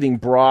 You've been eating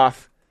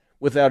broth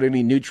without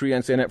any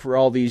nutrients in it for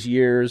all these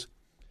years.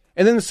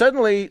 And then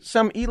suddenly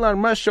some Elon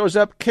Musk shows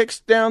up, kicks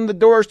down the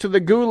doors to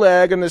the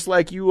gulag, and it's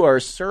like you are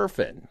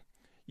surfing.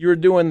 You're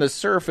doing the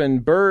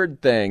surfing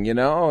bird thing, and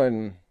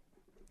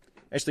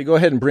actually go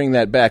ahead and bring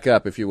that back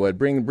up if you would.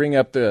 Bring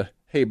up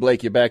hey,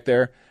 Blake, you back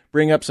there?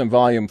 Bring up some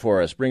volume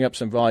for us.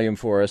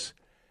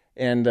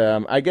 And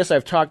I guess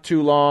I've talked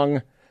too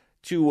long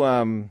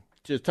to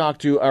talk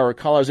to our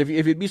callers. If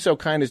you'd be so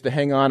kind as to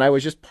hang on. I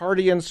was just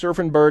partying,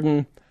 surfing,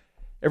 birding.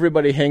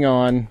 Everybody hang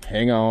on.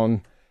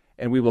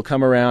 And we will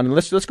come around, and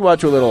let's go out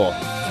to a little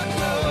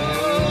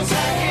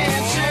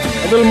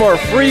more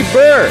free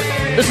bird.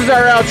 This is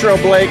our outro,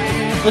 Blake.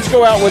 Let's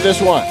go out with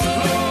this one.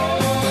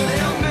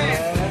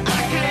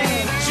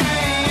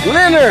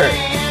 Leonard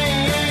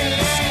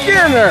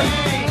Skinner.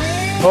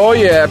 Oh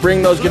yeah,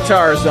 bring those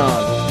guitars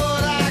on.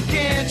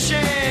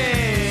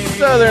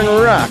 Southern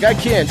rock, I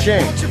can't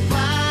change.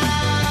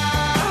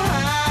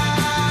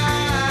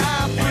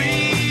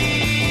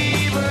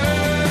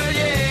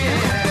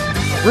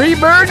 Free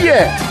bird,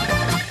 yeah.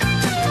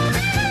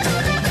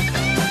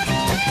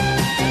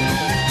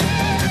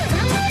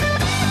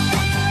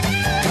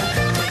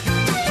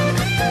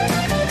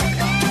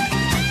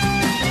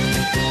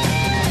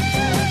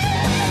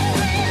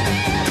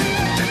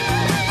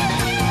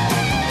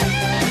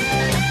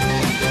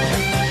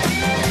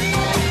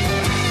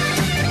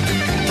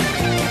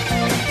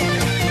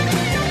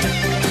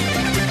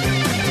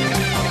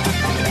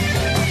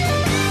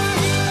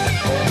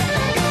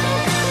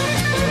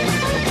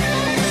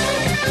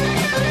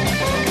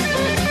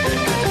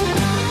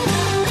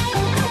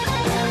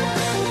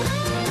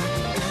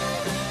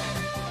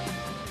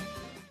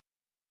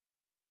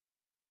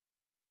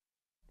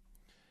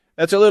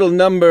 That's a little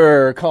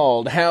number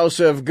called House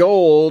of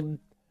Gold.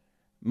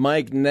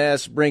 Mike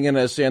Ness bringing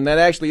us in. That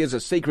actually is a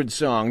sacred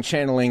song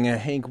channeling a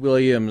Hank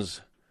Williams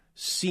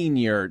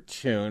Sr.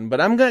 tune. But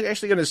I'm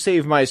actually going to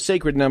save my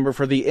sacred number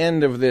for the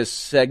end of this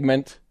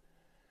segment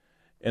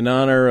in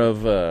honor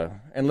of,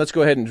 and let's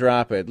go ahead and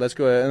drop it. Let's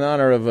go in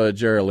honor of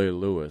Jerry Lee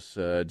Lewis.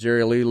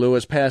 Jerry Lee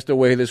Lewis passed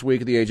away this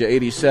week at the age of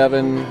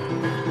 87.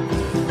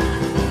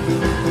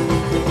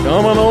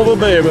 Come on over,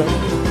 baby.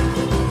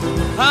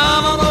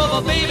 Come on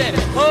over, baby.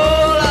 Whole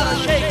lot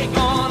of shaking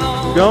going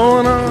on.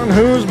 Going on,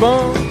 who's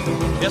born?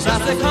 Yes, I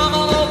said, come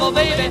on over,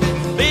 baby.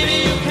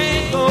 Baby, you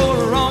can't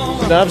go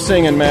wrong. Stop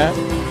singing, Matt.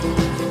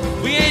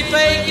 We ain't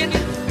faking.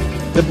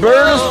 The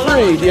bird is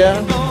freed, yeah.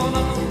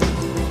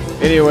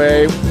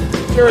 Anyway,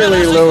 Jerry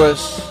Lee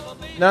Lewis,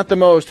 not the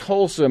most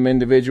wholesome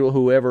individual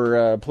who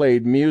ever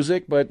played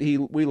music, but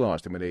we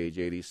lost him at age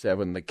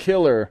 87. The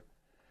Killer.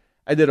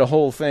 I did a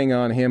whole thing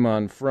on him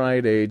on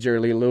Friday, Jerry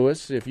Lee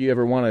Lewis. If you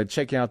ever want to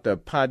check out the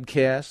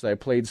podcast, I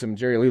played some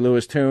Jerry Lee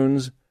Lewis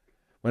tunes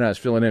when I was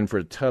filling in for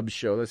a Tubbs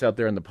show. That's out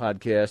there in the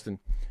podcast, and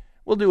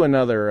we'll do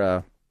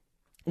another.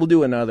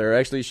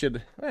 Actually,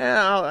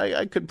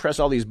 I could press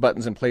all these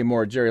buttons and play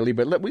more Jerry Lee,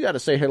 but we got to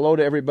say hello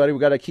to everybody. We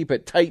got to keep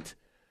it tight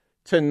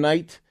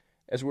tonight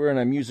as we're in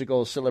a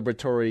musical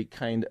celebratory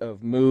kind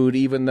of mood,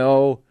 even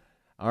though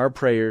our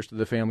prayers to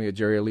the family of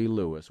Jerry Lee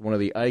Lewis, one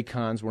of the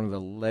icons, one of the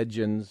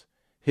legends.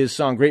 His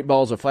song Great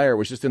Balls of Fire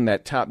was just in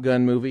that Top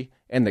Gun movie,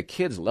 and the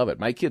kids love it.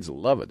 My kids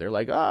love it. They're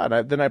like,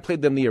 then I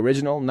played them the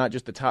original, not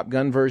just the Top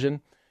Gun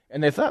version,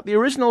 and they thought the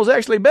original was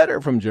actually better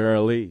from Jerry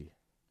Lee,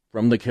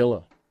 from The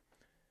Killer.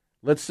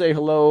 Let's say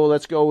hello.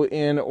 Let's go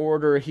in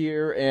order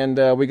here, and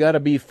we got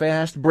to be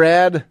fast.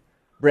 Brad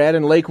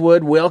in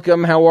Lakewood,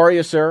 welcome. How are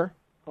you, sir?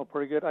 Oh,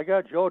 pretty good. I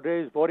got Joe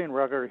Day's voting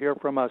record here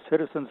from a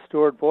Citizen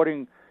Stewart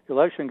voting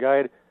election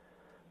guide.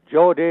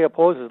 Joe Day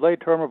opposes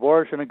late-term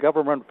abortion and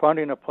government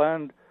funding of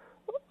planned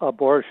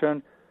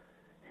abortion.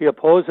 He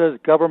opposes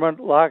government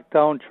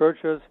lockdown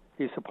churches.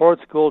 He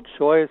supports school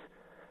choice.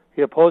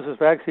 He opposes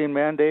vaccine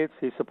mandates.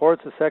 He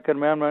supports the Second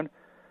Amendment.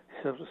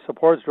 He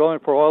supports drilling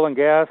for oil and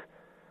gas.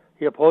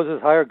 He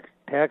opposes higher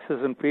taxes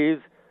and fees.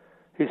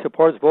 He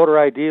supports voter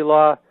ID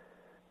law.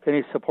 And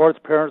he supports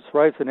parents'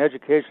 rights in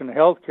education and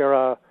health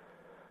care.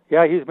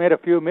 Yeah, he's made a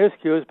few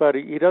miscues, but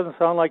he doesn't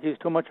sound like he's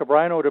too much of a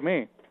rhino to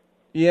me.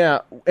 Yeah,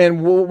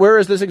 and where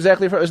is this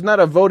exactly from? It's not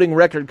a voting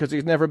record because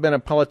he's never been a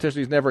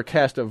politician. He's never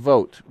cast a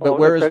vote. But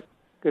where is?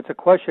 It's a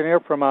questionnaire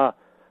from a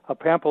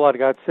pamphlet I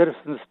got,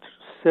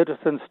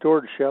 Citizen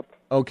Stewardship.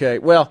 Okay,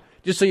 well,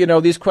 just so you know,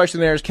 these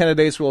questionnaires,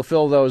 candidates will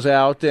fill those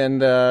out,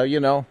 and,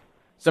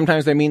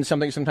 sometimes they mean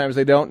something, sometimes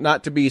they don't.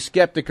 Not to be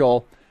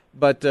skeptical,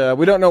 but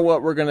we don't know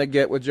what we're going to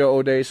get with Joe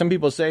O'Dea. Some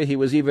people say he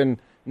was even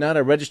not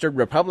a registered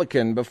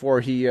Republican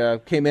before he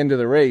came into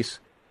the race.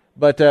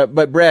 But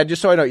Brad,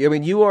 just so I know, I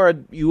mean, you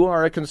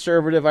are a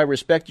conservative. I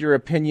respect your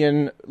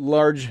opinion,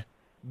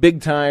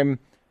 big time.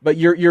 But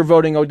you're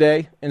voting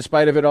O'Dea in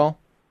spite of it all.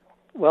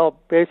 Well,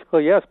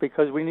 basically yes,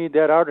 because we need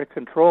that out of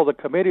control the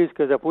committees.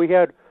 Because if we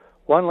had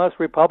one less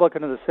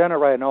Republican in the Senate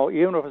right now,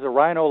 even if it was a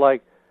rhino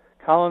like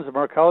Collins,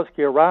 Murkowski,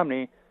 or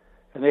Romney,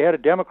 and they had a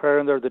Democrat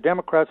in there, the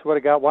Democrats would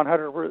have got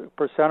 100%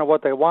 of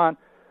what they want.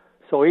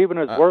 So even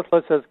as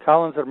worthless as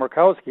Collins and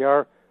Murkowski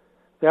are,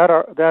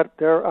 that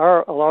there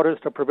are allowed us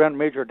to prevent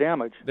major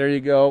damage. There you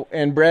go.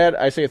 And Brad,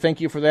 I say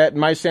thank you for that.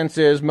 My sense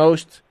is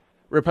most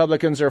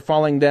Republicans are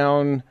falling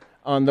down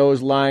on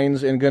those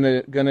lines and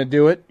gonna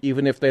do it,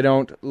 even if they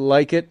don't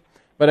like it.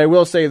 But I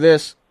will say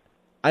this,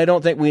 I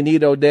don't think we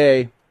need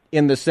O'Dea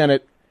in the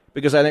Senate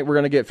because I think we're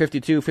going to get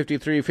 52,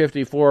 53,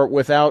 54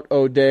 without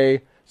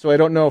O'Dea. So I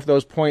don't know if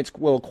those points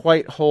will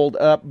quite hold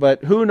up,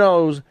 but who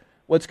knows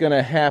what's going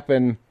to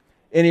happen.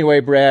 Anyway,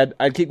 Brad,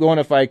 I'd keep going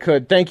if I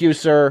could. Thank you,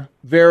 sir.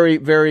 Very,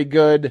 very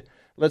good.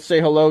 Let's say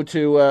hello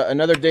to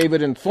another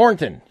David in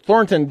Thornton.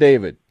 Thornton,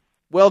 David.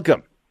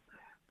 Welcome.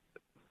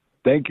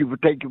 Thank you for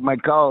taking my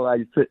call.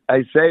 I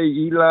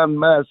say Elon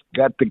Musk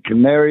got the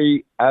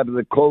canary out of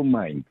the coal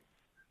mine.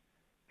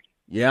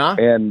 Yeah?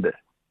 And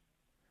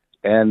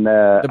And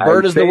the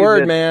bird is the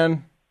word,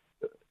 man.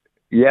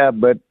 Yeah,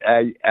 but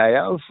I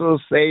also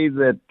say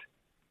that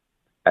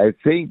I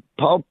think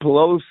Paul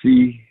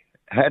Pelosi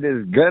had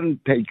his gun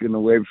taken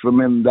away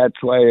from him.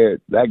 That's why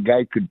that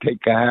guy could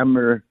take a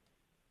hammer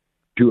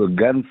to a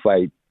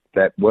gunfight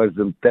that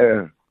wasn't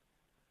there.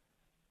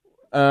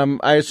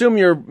 I assume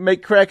you're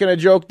cracking a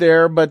joke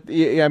there, but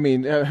I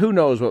mean, who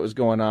knows what was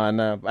going on?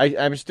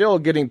 I'm still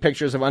getting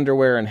pictures of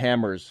underwear and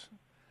hammers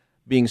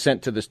being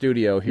sent to the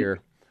studio here.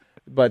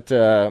 But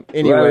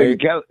anyway.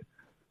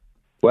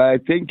 Well, I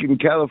think in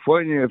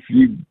California, if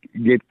you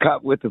get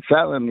caught with a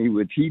felony,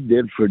 which he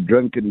did for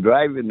drunken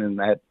driving and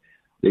that,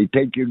 they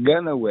take your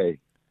gun away.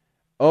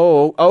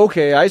 Oh,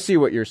 okay. I see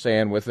what you're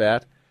saying with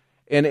that.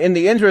 And in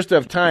the interest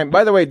of time,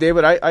 by the way,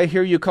 David, I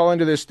hear you call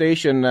into this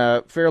station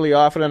fairly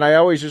often, and I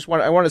always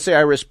I want to say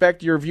I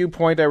respect your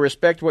viewpoint. I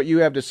respect what you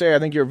have to say. I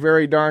think you're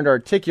very darned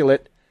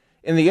articulate.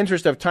 In the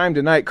interest of time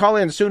tonight, call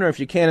in sooner if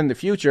you can in the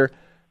future.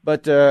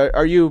 But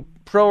are you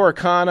pro or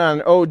con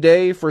on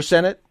O'Day for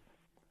Senate?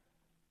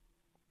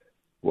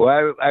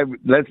 Well,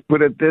 let's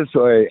put it this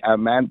way.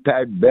 I'm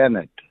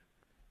anti-Bennett.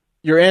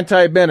 You're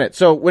anti-Bennett.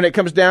 So when it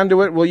comes down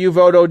to it, will you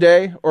vote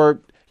O'Day?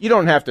 Or you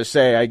don't have to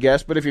say, I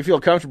guess, but if you feel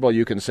comfortable,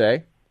 you can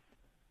say.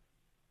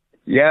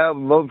 Yeah, I'll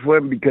vote for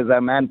him because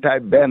I'm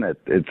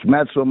anti-Bennett. It's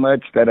not so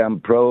much that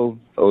I'm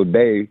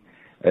pro-O'Day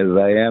as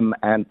I am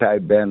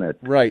anti-Bennett.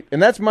 Right,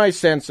 and that's my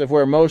sense of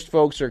where most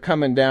folks are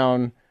coming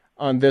down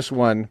on this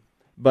one.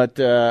 But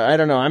I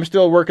don't know. I'm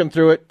still working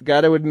through it,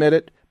 got to admit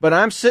it. But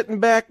I'm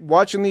sitting back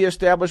watching the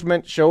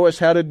establishment show us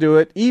how to do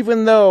it,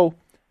 even though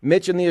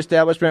Mitch and the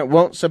establishment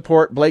won't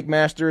support Blake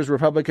Masters,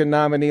 Republican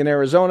nominee in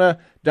Arizona,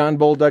 Don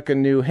Bolduc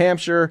in New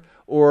Hampshire,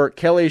 or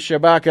Kelly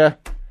Tshibaka,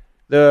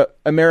 the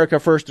America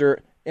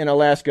Firster in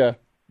Alaska.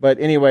 But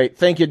anyway,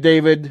 thank you,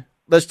 David.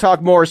 Let's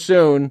talk more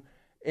soon.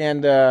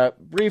 And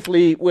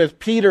briefly with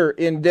Peter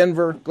in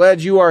Denver.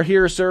 Glad you are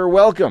here, sir.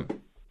 Welcome.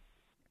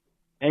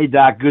 Hey,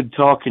 Doc. Good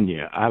talking to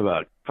you. I have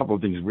a couple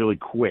of things really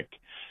quick.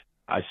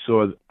 I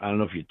don't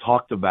know if you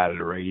talked about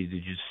it already.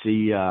 Did you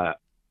see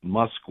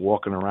Musk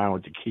walking around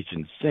with the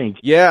kitchen sink?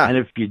 Yeah. And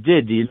if you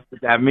did, do you know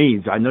what that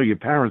means? I know your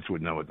parents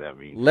would know what that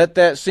means. Let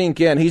that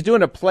sink in. He's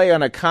doing a play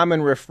on a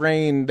common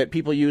refrain that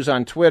people use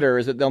on Twitter,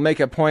 is that they'll make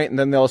a point and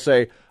then they'll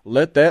say,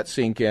 let that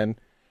sink in.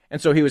 And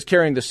so he was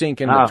carrying the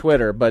sink into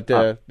Twitter. But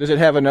does it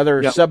have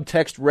another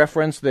subtext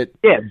reference that...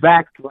 Yeah,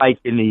 back like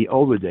in the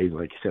older days,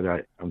 like you said,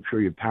 I'm sure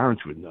your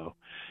parents would know.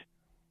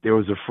 There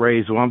was a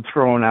phrase, well, I'm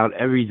throwing out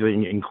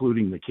everything,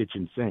 including the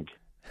kitchen sink.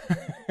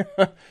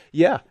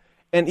 Yeah.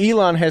 And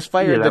Elon has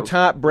fired the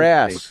top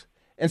brass.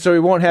 And so he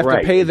won't have to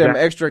pay them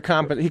extra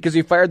because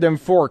he fired them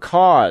for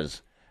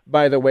cause,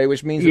 by the way,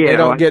 which means that they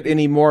don't get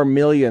any more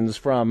millions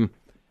from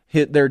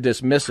their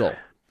dismissal,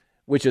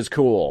 which is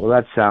cool.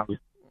 Well, that sounds...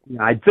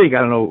 I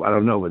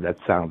don't know, but that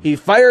sounds... He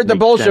fired the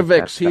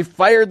Bolsheviks. He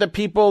fired the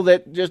people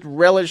that just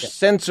relish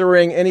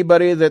censoring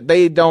anybody that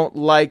they don't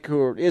like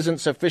or isn't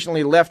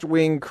sufficiently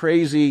left-wing,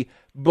 crazy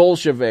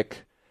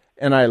Bolshevik.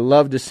 And I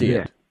love to see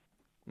it.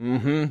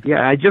 Mm-hmm.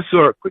 Yeah, I just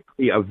saw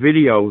quickly a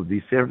video of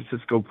the San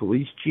Francisco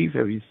police chief.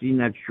 Have you seen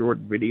that short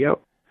video?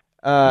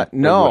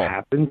 No. What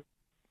happened?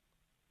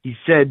 He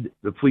said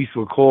the police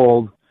were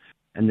called,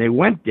 and they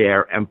went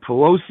there, and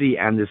Pelosi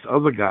and this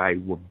other guy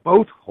were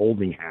both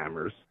holding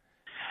hammers.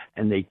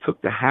 And they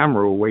took the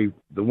hammer away.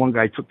 The one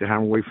guy took the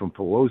hammer away from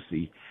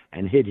Pelosi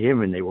and hit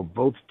him, and they were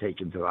both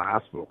taken to the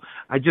hospital.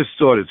 I just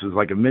saw this. It was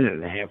like a minute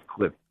and a half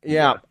clip.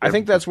 Yeah, I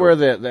think that's where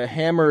the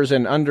hammers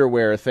and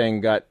underwear thing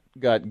got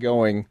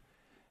going.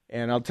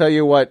 And I'll tell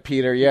you what,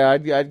 Peter,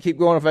 I'd keep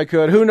going if I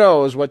could. Who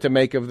knows what to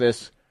make of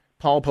this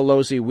Paul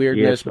Pelosi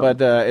weirdness, but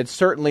it's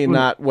certainly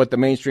not what the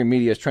mainstream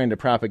media is trying to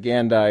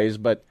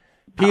propagandize. But,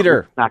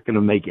 Peter, it's not going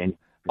to make any.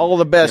 All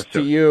the best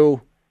to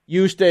you.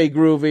 You stay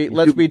groovy.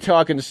 Let's be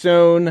talking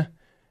soon.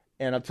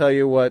 And I'll tell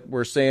you what,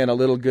 we're saying a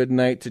little good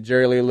night to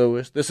Jerry Lee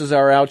Lewis. This is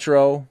our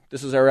outro.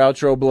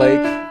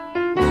 Blake.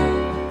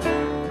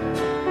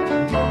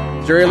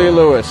 Jerry Lee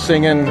Lewis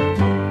singing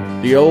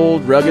The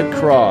Old Rugged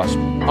Cross.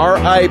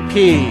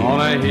 R.I.P.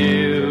 On a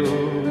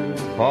hill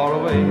far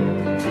away.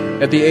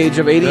 At the age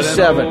of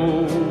 87.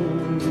 Old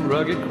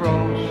rugged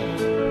cross,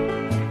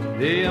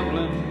 the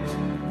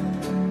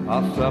emblem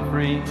of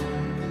suffering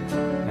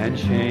and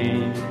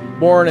shame.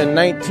 Born in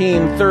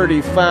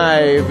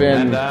 1935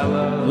 in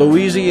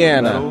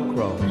Louisiana,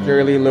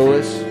 Jerry Lee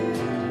Lewis.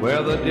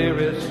 Where the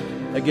dearest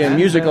again,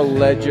 musical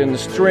legend,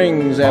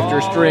 strings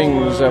after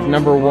strings of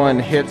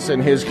 #1 hits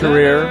in his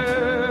career.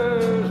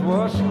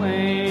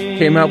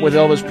 Came out with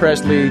Elvis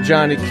Presley,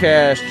 Johnny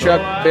Cash,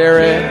 Chuck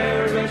Berry.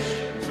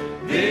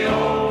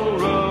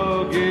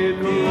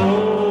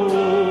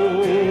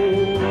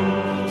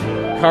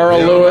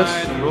 Carl Lewis,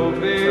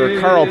 or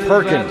Carl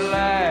Perkins,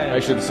 I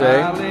should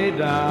say.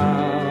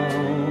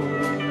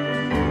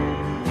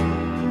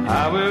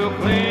 I will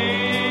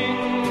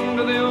cling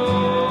to the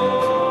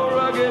old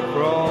rugged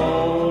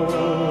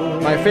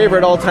cross. My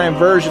favorite all-time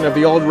version of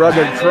the Old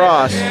Rugged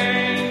Cross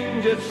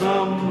is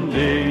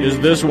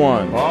this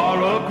one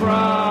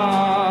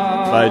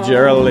by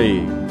Jerry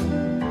Lee.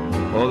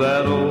 Oh,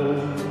 that old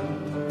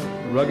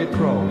rugged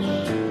cross,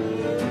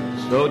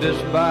 so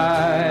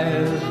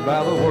despised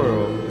by the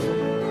world,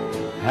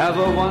 has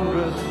a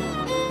wondrous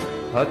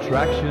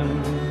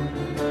attraction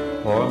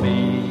for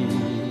me.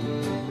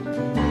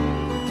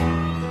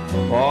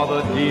 For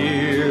the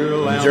dear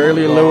Lamb Jerry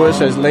Lee Lewis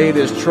has laid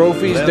his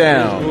trophies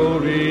down.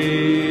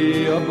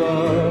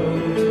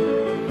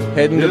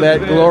 Heading to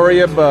that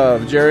glory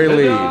above, Jerry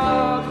Lee.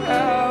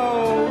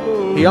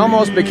 He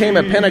almost became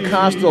a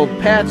Pentecostal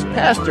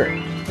pastor,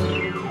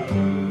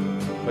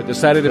 but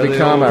decided to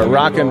become a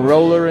rock and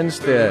roller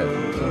instead.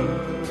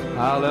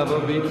 I'll ever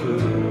be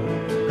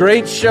true.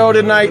 Great show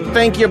tonight.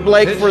 Thank you,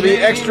 Blake, for the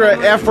extra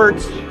effort.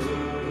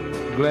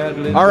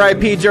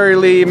 R.I.P. Jerry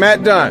Lee.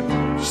 Matt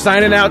Dunn,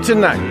 signing out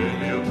tonight.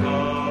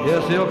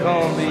 Yes, he'll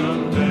call me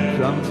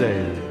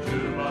someday.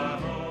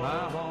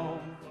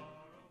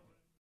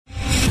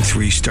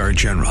 3-star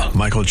General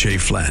Michael J.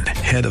 Flynn,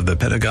 head of the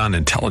Pentagon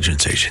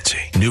Intelligence Agency,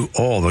 knew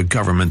all the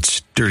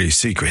government's dirty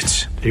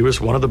secrets. He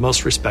was one of the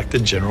most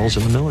respected generals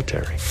in the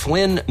military.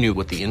 Flynn knew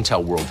what the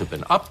intel world had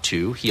been up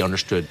to. He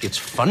understood its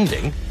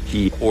funding.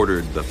 He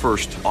ordered the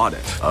first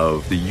audit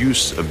of the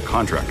use of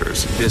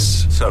contractors.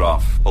 This set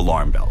off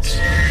alarm bells.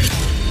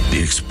 The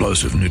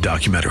explosive new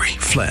documentary,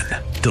 Flynn,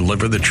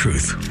 Deliver the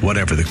Truth,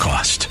 Whatever the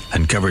Cost,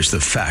 uncovers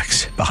the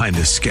facts behind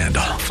this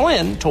scandal.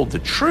 Flynn told the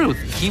truth.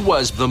 He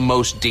was the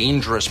most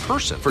dangerous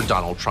person for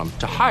Donald Trump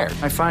to hire.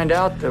 I find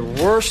out the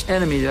worst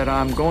enemy that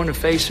I'm going to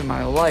face in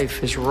my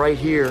life is right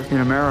here in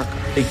America.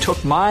 They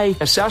took my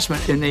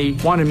assessment and they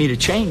wanted me to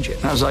change it.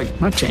 And I was like, I'm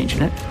not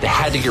changing it. They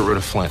had to get rid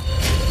of Flynn.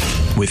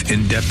 With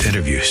in-depth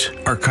interviews,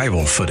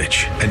 archival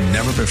footage, and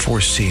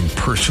never-before-seen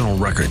personal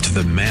records of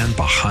the man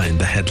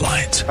behind the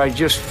headlines. I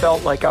just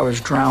felt like I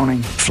was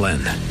drowning. Flynn,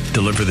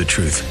 Deliver the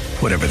Truth,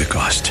 Whatever the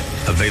Cost.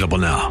 Available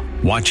now.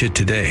 Watch it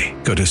today.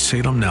 Go to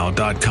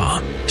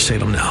salemnow.com.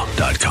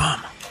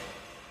 salemnow.com.